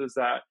happens is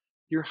that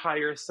your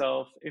higher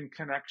self in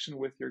connection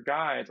with your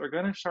guides are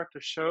going to start to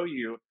show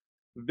you,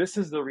 this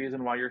is the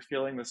reason why you're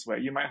feeling this way.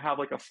 You might have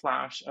like a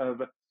flash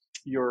of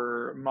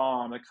your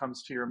mom that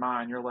comes to your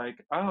mind. You're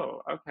like,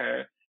 oh,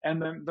 okay.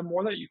 And then the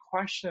more that you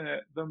question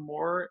it, the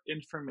more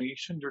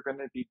information you're going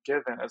to be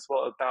given as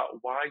well about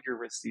why you're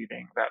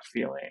receiving that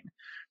feeling.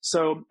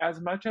 So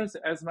as much as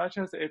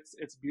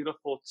it's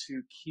beautiful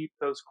to keep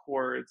those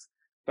chords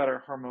that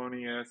are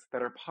harmonious,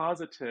 that are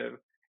positive,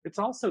 it's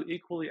also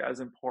equally as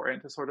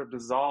important to sort of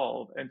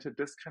dissolve and to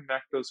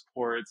disconnect those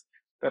chords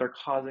that are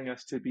causing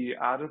us to be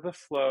out of the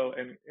flow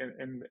and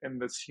in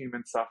this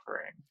human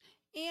suffering.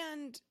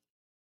 And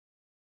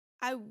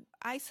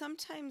I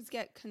sometimes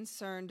get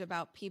concerned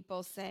about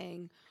people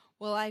saying,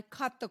 well, I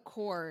cut the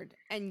cord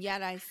and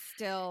yet I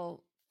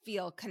still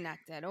feel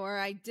connected, or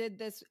I did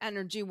this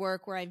energy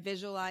work where I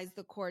visualized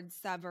the cord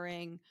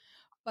severing,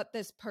 but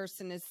this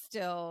person is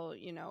still,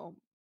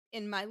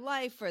 in my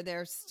life, or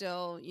they're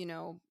still,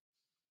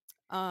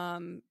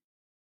 um,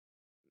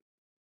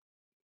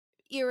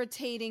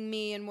 irritating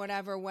me in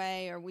whatever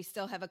way, or we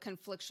still have a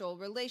conflictual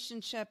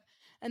relationship.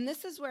 And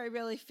this is where I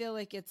really feel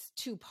like it's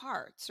two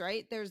parts,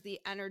 right? There's the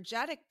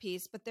energetic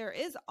piece, but there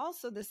is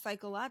also the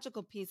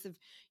psychological piece of,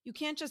 you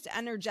can't just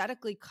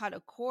energetically cut a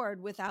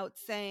cord without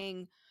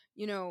saying,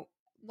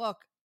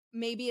 look,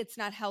 maybe it's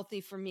not healthy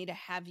for me to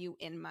have you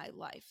in my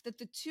life. That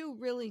the two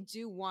really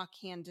do walk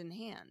hand in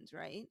hand,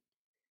 right?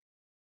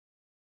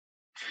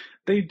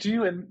 They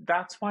do, and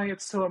that's why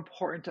it's so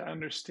important to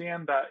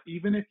understand that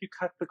even if you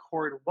cut the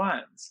cord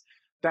once,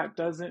 that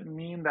doesn't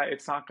mean that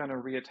it's not going to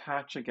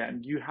reattach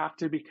again. You have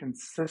to be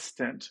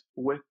consistent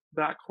with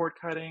that cord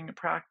cutting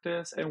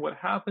practice. And what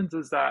happens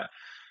is that,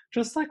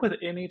 just like with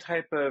any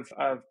type of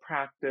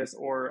practice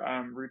or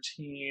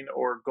routine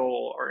or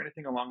goal or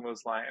anything along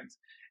those lines,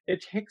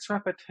 it takes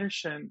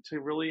repetition to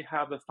really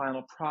have the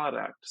final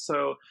product.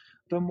 So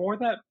the more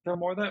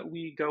that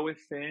we go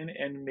within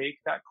and make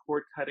that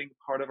cord cutting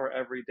part of our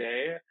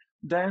everyday,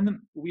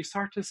 then we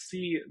start to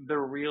see the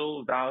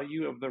real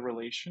value of the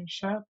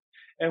relationship,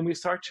 and we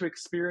start to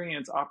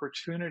experience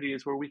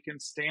opportunities where we can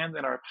stand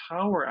in our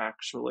power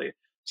actually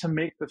to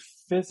make the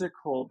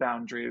physical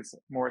boundaries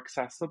more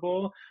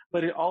accessible.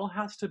 But it all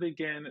has to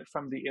begin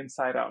from the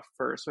inside out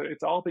first. So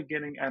it's all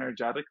beginning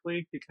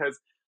energetically, because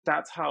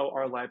that's how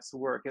our lives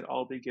work. It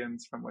all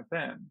begins from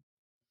within.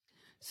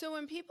 So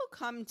when people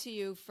come to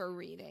you for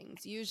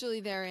readings,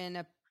 usually they're in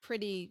a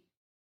pretty,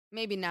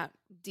 maybe not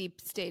deep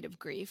state of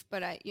grief,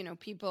 but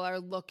people are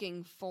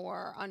looking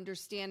for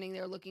understanding,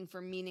 they're looking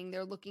for meaning,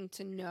 they're looking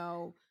to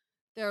know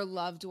their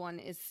loved one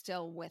is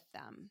still with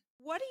them.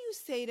 What do you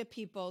say to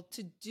people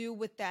to do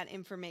with that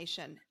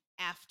information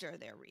after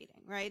their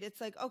reading, right? It's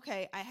like,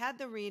 okay, I had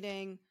the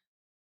reading.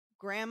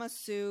 Grandma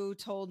Sue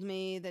told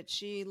me that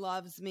she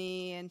loves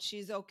me and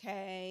she's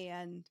okay.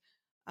 And,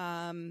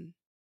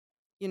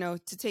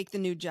 to take the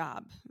new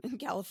job in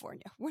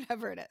California,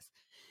 whatever it is.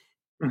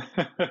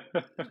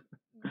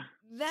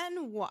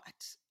 Then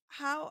what?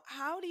 How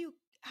do you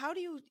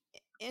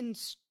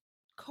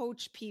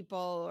coach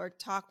people or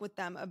talk with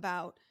them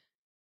about,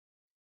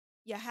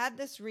 you had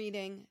this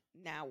reading,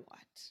 now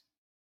what?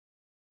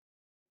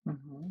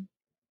 Mhm.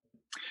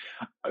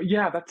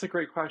 Yeah, that's a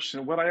great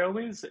question. What I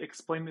always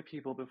explain to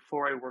people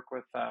before I work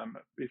with them,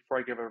 before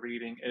I give a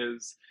reading,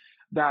 is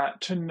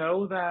that to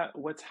know that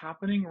what's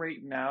happening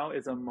right now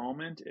is a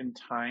moment in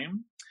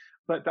time,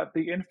 but that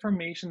the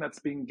information that's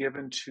being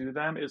given to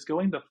them is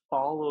going to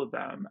follow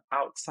them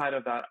outside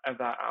of that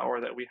hour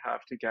that we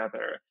have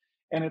together,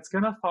 and it's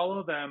going to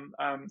follow them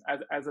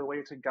as a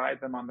way to guide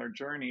them on their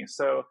journey.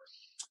 So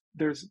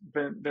there's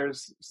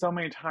so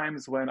many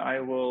times when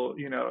I will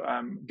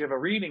give a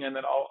reading, and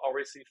then I'll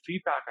receive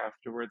feedback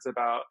afterwards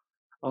about,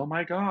 oh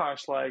my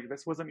gosh, like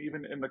this wasn't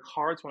even in the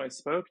cards when I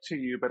spoke to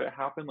you, but it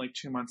happened like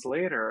 2 months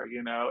later.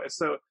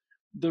 So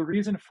the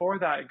reason for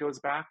that goes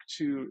back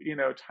to,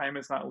 time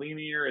is not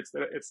linear. It's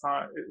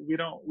not, we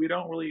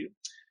don't really,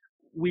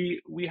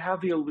 we have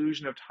the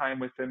illusion of time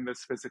within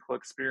this physical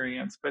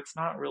experience, but it's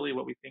not really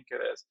what we think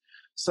it is.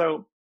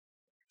 So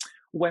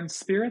when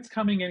spirit's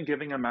coming in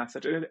giving a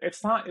message,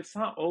 it's not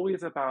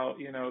always about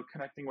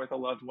connecting with a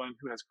loved one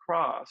who has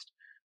crossed,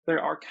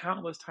 there are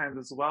countless times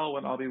as well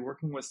when I'll be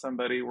working with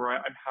somebody where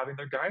I'm having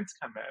their guides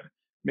come in.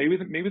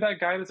 Maybe that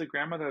guide is a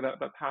grandmother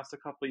that passed a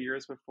couple of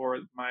years before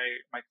my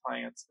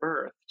client's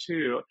birth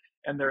too,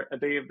 and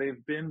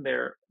they've been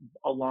there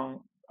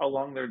along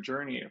their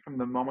journey from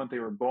the moment they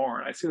were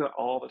born. I see that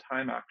all the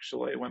time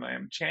actually when I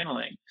am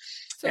channeling.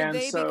 So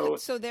And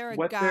so they're a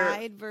what they're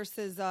guide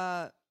versus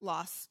a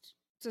lost,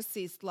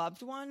 deceased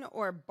loved one,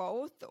 or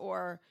both?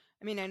 Or,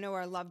 I mean, I know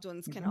our loved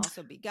ones can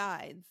also be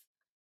guides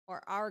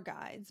or our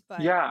guides,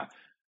 but yeah,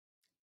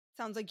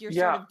 sounds like you're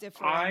sort yeah, of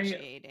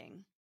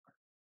differentiating.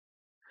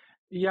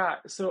 Yeah,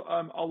 so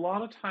a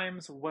lot of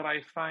times what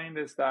I find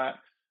is that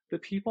the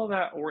people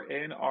that were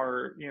in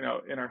our, in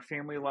our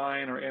family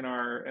line or in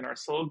our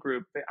soul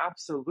group, they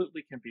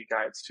absolutely can be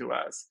guides to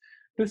us.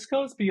 This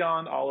goes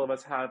beyond all of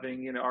us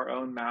having, our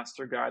own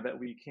master guide that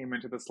we came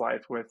into this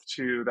life with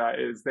too, that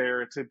is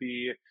there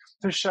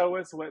to show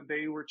us what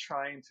they were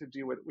trying to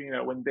do with,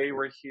 when they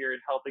were here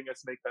and helping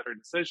us make better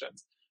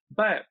decisions.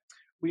 But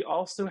we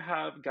also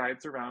have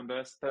guides around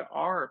us that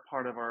are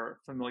part of our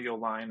familial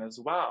line as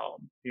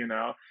well.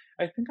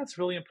 I think that's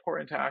really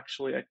important to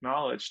actually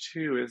acknowledge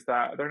too, is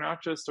that they're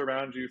not just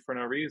around you for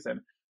no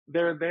reason.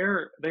 They're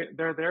there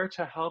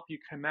to help you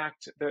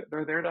connect.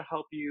 They're there to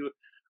help you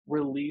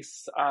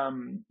release,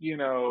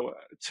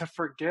 to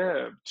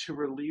forgive, to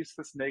release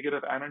this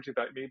negative energy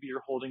that maybe you're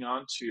holding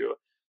on to.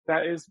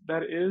 That is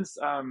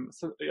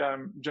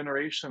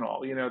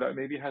generational, that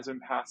maybe has been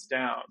passed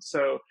down.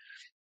 So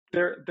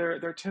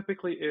there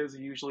typically is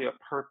usually a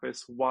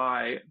purpose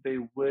why they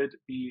would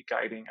be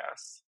guiding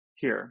us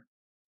here.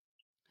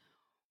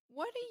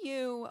 What do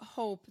you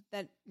hope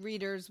that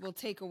readers will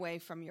take away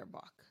from your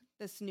book,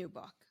 this new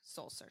book,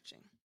 Soul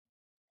Searching?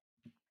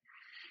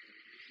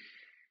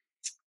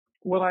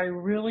 What I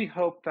really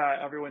hope that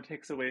everyone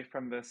takes away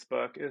from this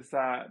book is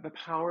that the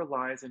power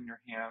lies in your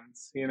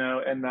hands,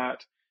 and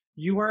that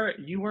you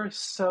are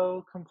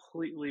so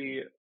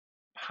completely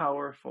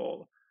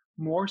powerful,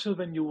 more so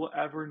than you will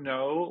ever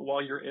know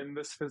while you're in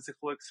this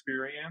physical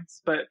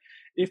experience. But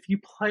if you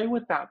play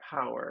with that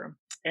power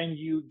and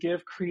you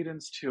give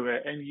credence to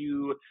it and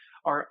you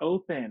are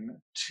open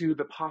to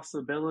the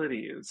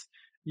possibilities,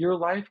 your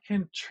life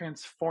can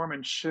transform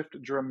and shift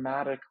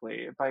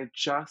dramatically by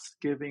just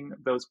giving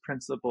those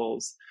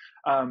principles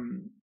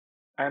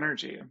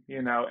energy,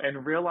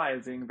 and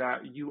realizing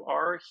that you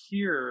are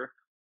here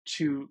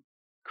to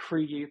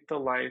create the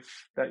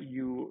life that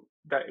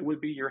would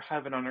be your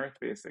heaven on earth,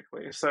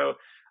 basically. So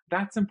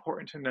that's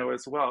important to know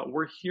as well.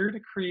 We're here to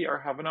create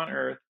our heaven on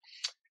earth,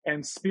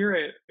 and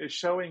Spirit is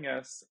showing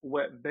us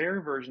what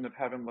their version of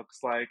heaven looks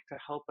like to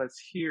help us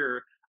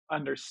here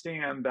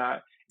understand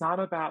that it's not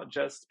about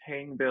just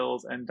paying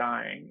bills and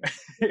dying.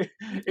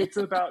 It's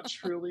about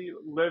truly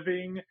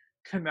living,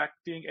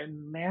 connecting,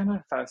 and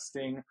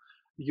manifesting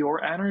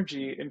your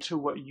energy into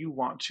what you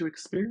want to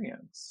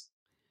experience.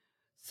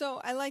 So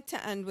I like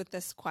to end with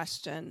this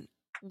question.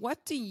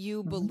 What do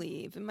you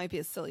believe? It might be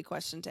a silly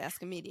question to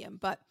ask a medium,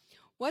 but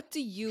what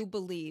do you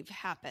believe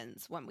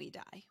happens when we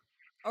die?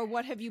 Or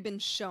what have you been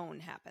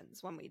shown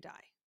happens when we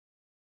die?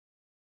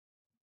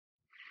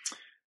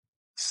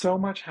 So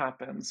much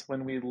happens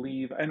when we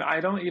leave. And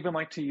I don't even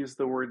like to use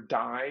the word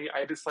die.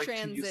 I just like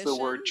to use the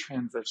word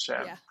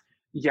transition. Yeah.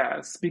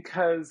 Yes,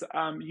 because,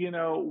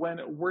 when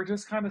we're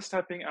just kind of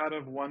stepping out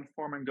of one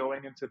form and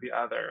going into the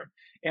other.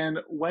 And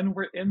when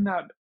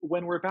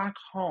we're back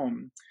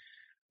home,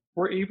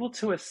 we're able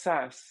to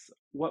assess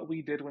what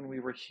we did when we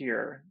were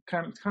here,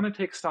 kind of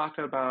take stock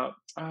about,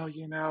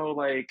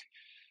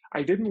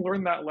 I didn't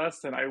learn that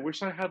lesson. I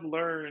wish I had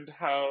learned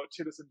how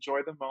to just enjoy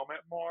the moment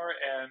more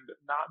and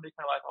not make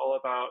my life all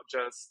about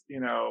just,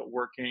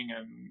 working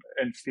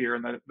and fear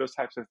and those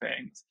types of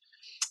things.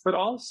 But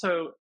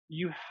also,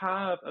 you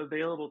have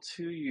available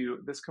to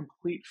you this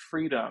complete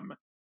freedom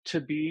to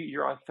be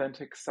your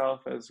authentic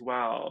self as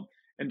well,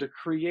 and to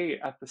create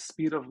at the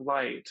speed of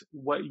light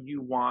what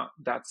you want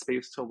that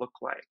space to look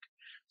like.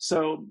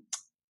 So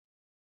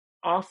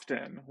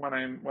often when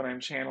I'm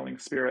channeling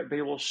Spirit,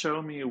 they will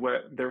show me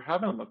what their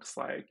heaven looks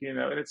like, and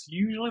it's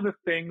usually the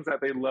things that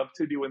they love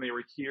to do when they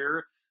were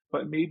here,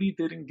 but maybe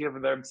didn't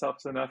give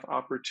themselves enough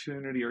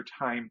opportunity or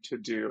time to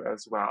do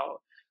as well.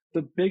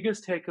 The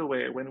biggest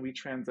takeaway when we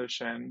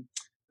transition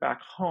back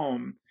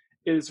home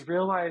is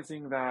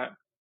realizing that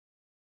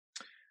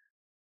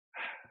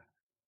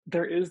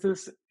there is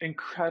this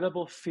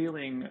incredible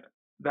feeling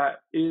that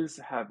is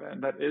heaven,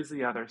 that is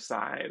the other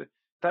side,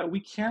 that we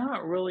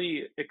cannot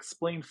really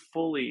explain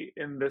fully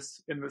in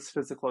this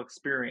physical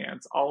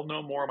experience. I'll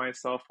know more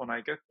myself when I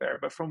get there,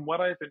 but from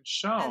what I've been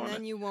shown, and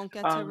then you won't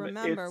get to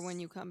remember when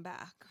you come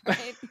back,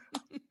 right?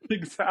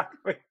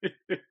 Exactly.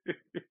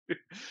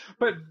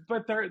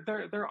 but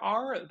there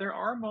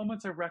are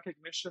moments of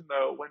recognition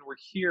though when we're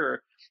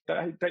here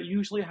that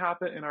usually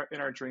happen in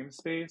our dream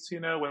space,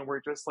 when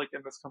we're just like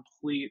in this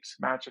complete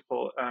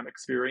magical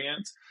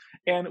experience,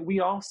 and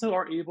we also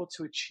are able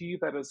to achieve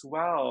that as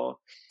well,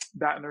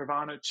 that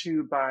nirvana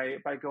too, by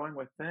going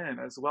within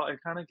as well and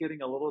kind of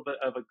getting a little bit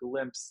of a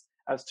glimpse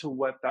as to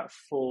what that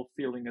full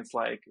feeling is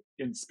like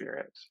in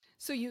spirit.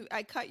 So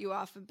I cut you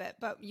off a bit,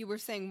 but you were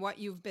saying what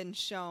you've been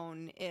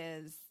shown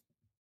is.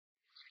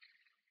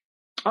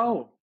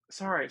 Oh,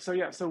 sorry. So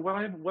yeah, so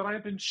what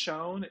I've been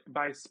shown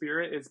by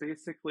spirit is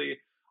basically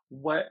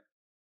what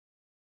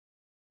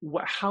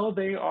how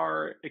they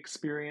are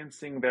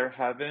experiencing their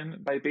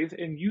heaven by base,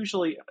 and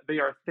usually they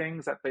are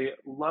things that they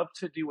love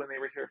to do when they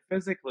were here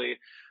physically,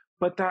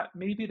 but that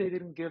maybe they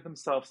didn't give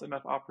themselves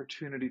enough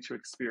opportunity to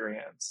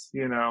experience,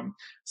 you know.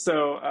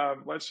 So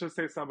let's just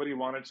say somebody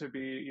wanted to be,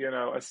 you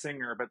know, a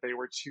singer, but they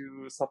were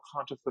too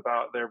self-conscious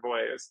about their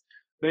voice.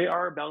 They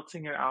are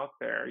belting it out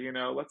there, you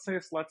know. Let's say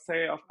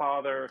a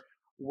father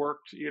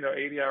worked, you know,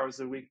 80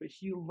 hours a week, but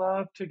he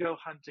loved to go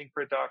hunting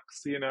for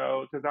ducks, you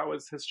know, because that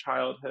was his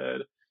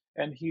childhood,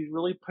 and he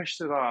really pushed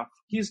it off.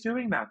 He's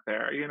doing that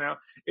there, you know.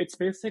 It's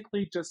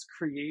basically just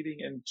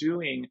creating and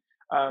doing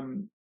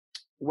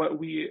what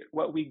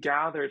we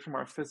gathered from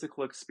our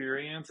physical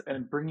experience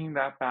and bringing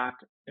that back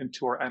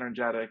into our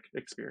energetic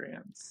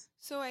experience.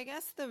 So I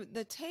guess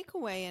the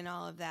takeaway in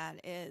all of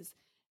that is,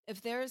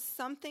 if there's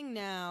something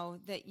now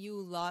that you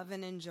love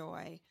and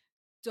enjoy,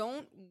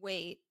 don't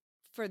wait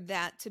for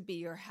that to be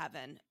your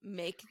heaven.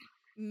 Make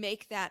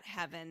that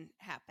heaven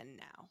happen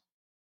now.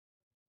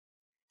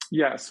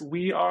 Yes,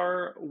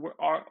 our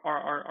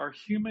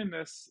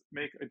humanness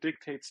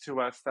dictates to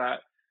us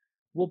that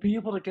we'll be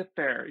able to get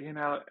there. You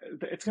know,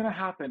 it's going to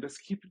happen.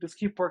 Just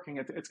keep working.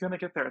 It's going to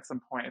get there at some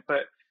point.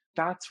 But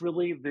that's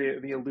really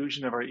the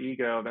illusion of our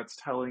ego that's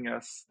telling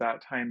us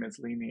that time is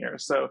linear.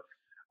 So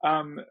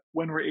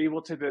when we're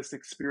able to just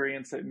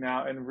experience it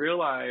now and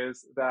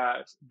realize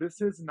that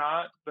this is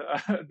not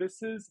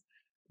the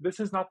this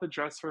is not the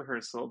dress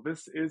rehearsal.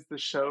 This is the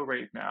show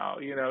right now.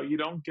 You know, you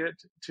don't get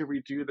to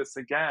redo this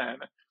again.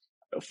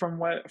 From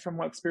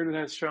what Spirit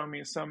has shown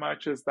me so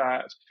much is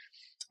that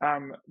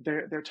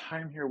their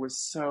time here was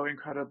so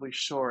incredibly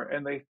short,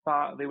 and they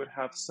thought they would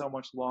have so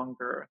much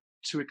longer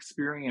to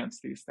experience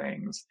these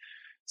things.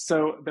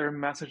 So their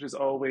message is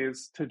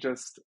always to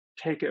just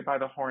take it by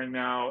the horn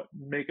now,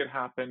 make it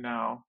happen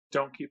now.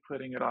 Don't keep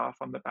putting it off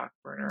on the back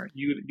burner.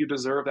 You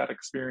deserve that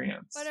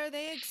experience. But are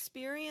they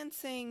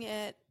experiencing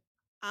it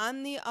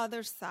on the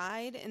other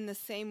side in the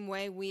same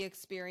way we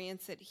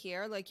experience it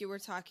here? Like you were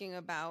talking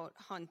about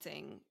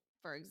hunting,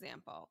 for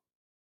example.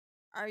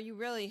 Are you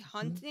really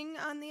hunting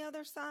on the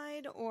other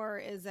side, or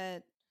is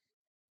it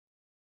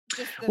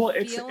just the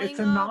feeling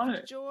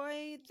of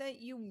joy that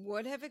you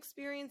would have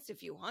experienced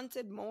if you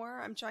hunted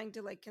more? I'm trying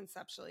to like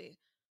conceptually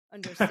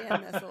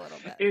understand this a little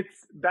bit.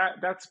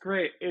 That's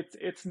great.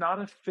 It's not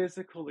a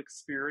physical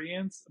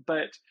experience,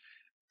 but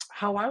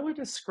how I would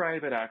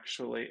describe it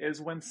actually is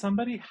when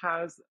somebody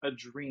has a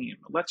dream,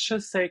 let's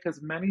just say,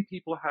 because many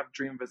people have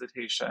dream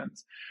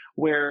visitations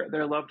where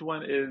their loved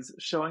one is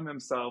showing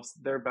themselves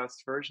their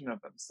best version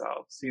of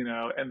themselves, you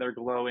know, and they're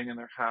glowing and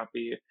they're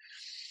happy.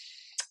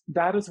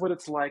 That is what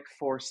it's like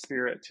for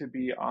spirit to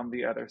be on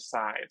the other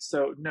side.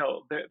 So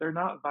no, they're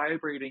not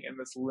vibrating in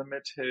this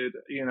limited,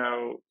 you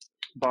know,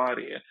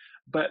 body,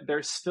 but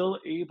they're still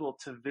able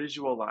to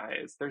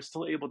visualize. They're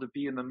still able to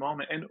be in the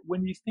moment. And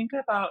when you think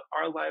about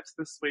our lives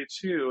this way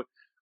too,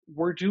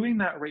 we're doing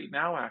that right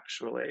now,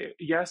 actually.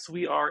 Yes,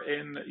 we are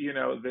in, you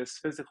know, this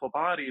physical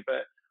body,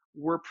 but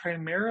we're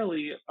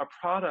primarily a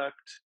product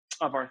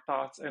of our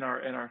thoughts and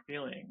our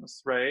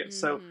feelings, right? Mm-hmm.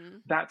 So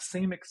that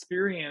same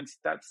experience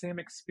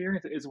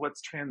is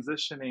what's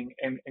transitioning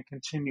and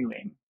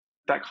continuing.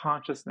 That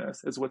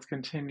consciousness is what's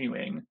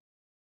continuing.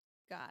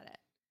 Got it.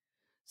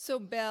 So,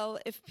 Bill,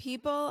 if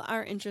people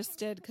are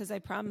interested, because I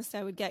promised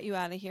I would get you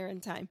out of here in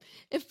time,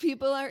 if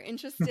people are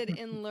interested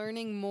in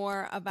learning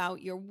more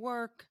about your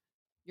work,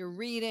 your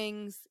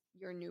readings,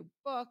 your new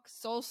book,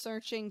 Soul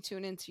Searching,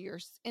 Tune into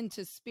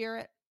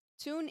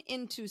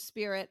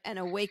Spirit and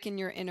Awaken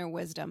Your Inner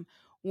Wisdom,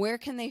 where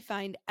can they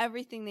find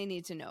everything they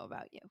need to know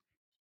about you?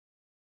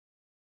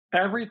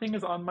 Everything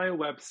is on my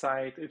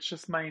website. It's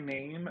just my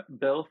name,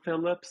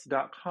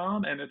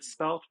 billphillips.com, and it's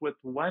spelled with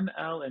one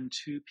L and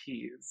two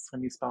P's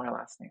when you spell my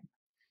last name.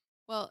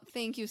 Well,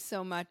 thank you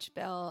so much,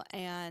 Bill,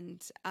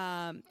 and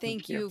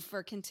thank you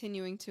for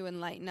continuing to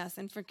enlighten us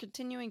and for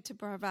continuing to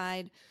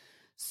provide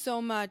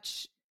so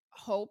much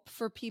hope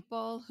for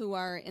people who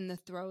are in the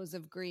throes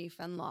of grief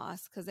and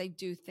loss, because I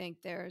do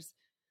think there's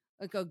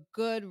like a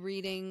good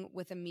reading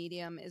with a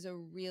medium is a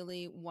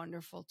really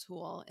wonderful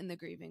tool in the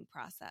grieving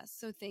process.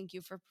 So thank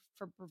you for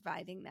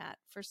providing that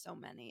for so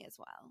many as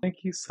well.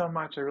 Thank you so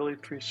much. I really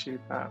appreciate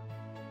that.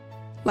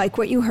 Like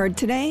what you heard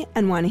today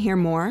and want to hear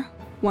more?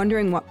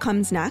 Wondering what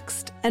comes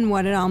next and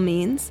what it all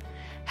means?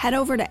 Head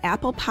over to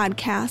Apple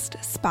Podcast,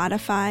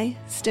 Spotify,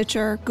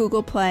 Stitcher,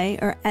 Google Play,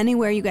 or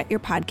anywhere you get your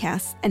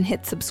podcasts and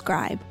hit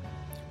subscribe.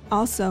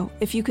 Also,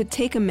 if you could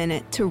take a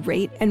minute to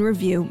rate and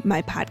review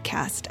my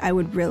podcast, I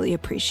would really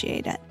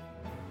appreciate it.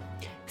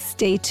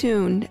 Stay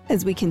tuned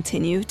as we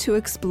continue to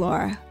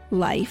explore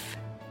life,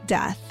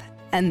 death,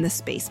 and the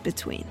space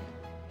between.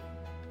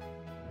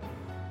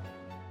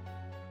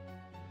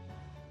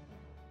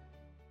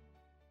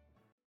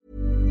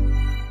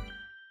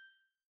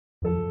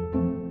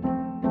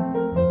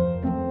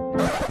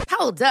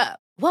 Hold up.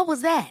 What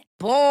was that?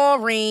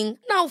 Boring.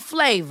 No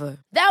flavor.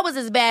 That was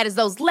as bad as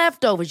those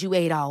leftovers you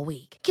ate all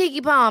week.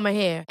 Keke Palmer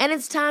here, and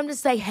it's time to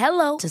say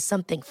hello to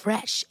something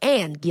fresh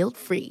and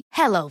guilt-free.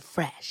 Hello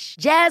Fresh.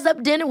 Jazz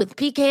up dinner with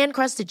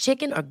pecan-crusted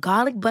chicken or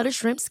garlic butter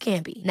shrimp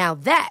scampi. Now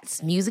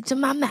that's music to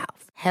my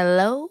mouth.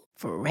 Hello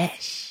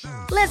Fresh.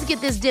 Let's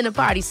get this dinner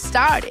party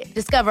started.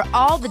 Discover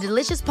all the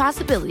delicious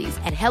possibilities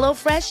at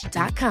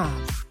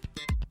hellofresh.com.